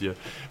messing with you.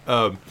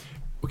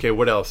 Okay,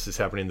 what else is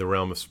happening in the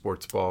realm of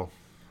sports ball?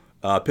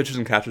 Pitchers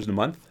and catchers in a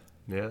month.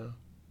 Yeah.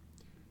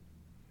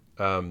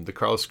 The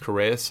Carlos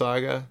Correa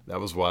saga, that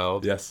was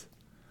wild. Yes.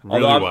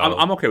 Really wild.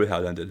 I'm okay with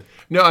how it ended.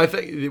 No, I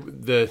think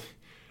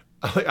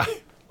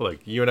look,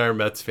 you and I are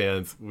Mets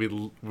fans. We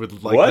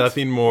would like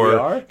nothing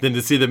more than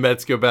to see the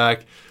Mets go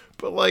back.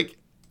 But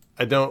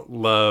I don't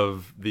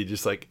love the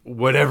just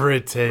whatever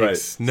it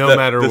takes, no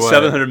matter what.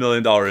 The $700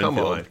 million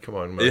infield. Come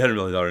on. $800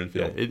 million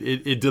infield. Yeah,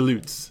 it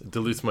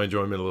dilutes my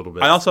enjoyment a little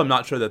bit. I also am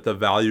not sure that the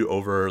value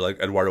over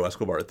Eduardo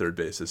Escobar at third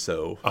base is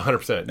so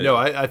 100%. No,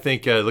 I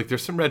think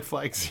there's some red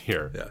flags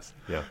here. Yes.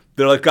 Yeah.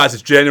 They're like, guys,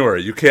 it's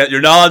January.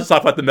 You're not allowed to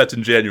talk about the Mets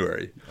in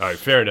January. All right,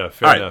 fair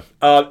enough. And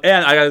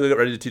I gotta get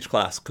ready to teach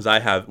class because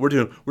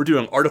we're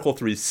doing Article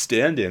 3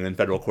 standing in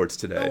federal courts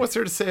today. Oh, what's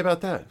there to say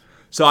about that?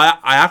 So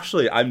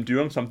I'm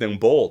doing something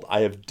bold. I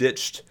have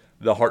ditched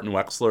the Hart and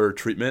Wexler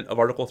treatment of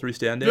Article 3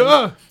 standing,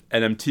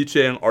 and I'm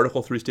teaching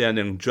Article 3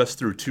 standing just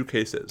through 2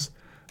 cases.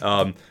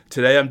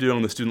 Today I'm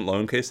doing the student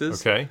loan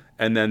cases,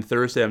 and then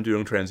Thursday I'm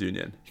doing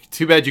TransUnion.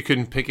 Too bad you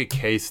couldn't pick a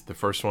case, the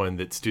first one,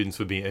 that students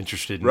would be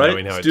interested in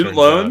knowing how student it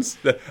turns loans.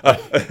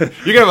 out.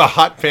 You're going to have a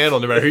hot panel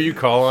no matter who you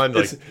call on.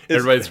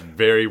 Everybody's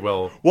very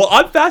well... Well,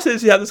 I'm fascinated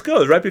to see how this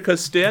goes, right?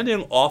 Because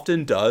standing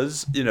often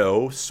does,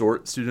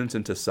 sort students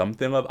into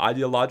something of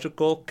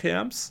ideological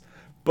camps.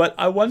 But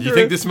I wonder... You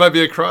think this might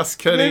be a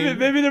cross-cutting?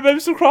 Maybe there might be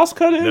some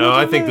cross-cutting. No,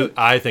 I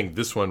think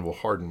this one will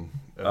harden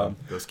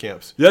those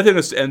camps. The other thing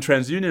is, and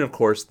TransUnion, of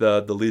course,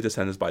 the lead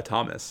dissent is by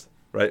Thomas.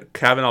 Right,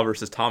 Kavanaugh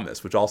versus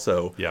Thomas, which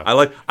also I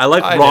like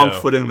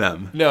wrong-footing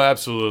them. No,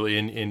 absolutely,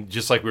 and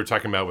just like we were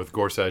talking about with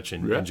Gorsuch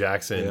and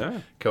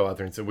Jackson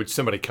co-authoring, which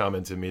somebody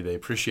commented to me they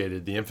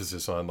appreciated the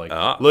emphasis on.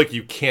 Look,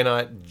 you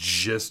cannot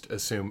just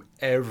assume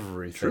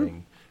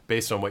everything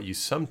based on what you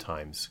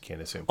sometimes can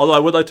assume. Although I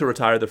would like to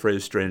retire the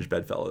phrase "strange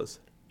bedfellows."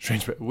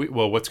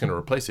 Well, what's going to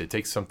replace it? It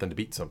takes something to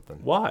beat something.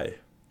 Why?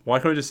 Why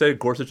can't we just say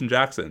Gorsuch and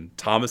Jackson,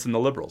 Thomas and the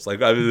liberals?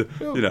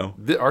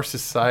 Our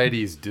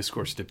society's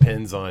discourse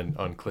depends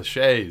on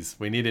cliches.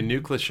 We need a new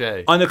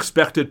cliche.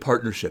 Unexpected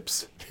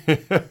partnerships.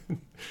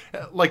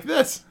 Like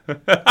this.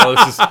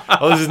 This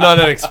is not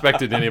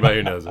unexpected to anybody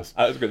who knows us.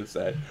 I was going to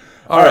say.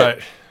 All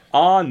right.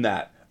 On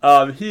that.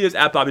 He is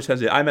at Bobby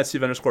Chesney. I'm at Steve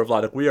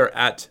 _Vladeck. We are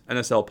at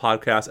NSL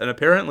Podcast. And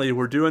apparently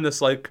we're doing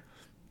this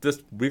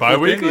this weekly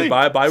bi-weekly?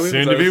 Bi-weekly.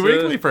 Soon to be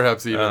weekly,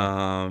 perhaps even.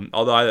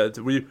 Although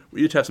we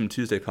each have some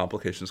Tuesday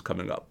complications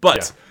coming up.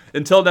 But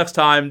until next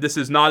time, this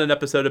is not an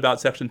episode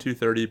about Section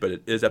 230, but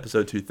it is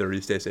episode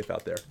 230. Stay safe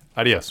out there.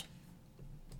 Adios.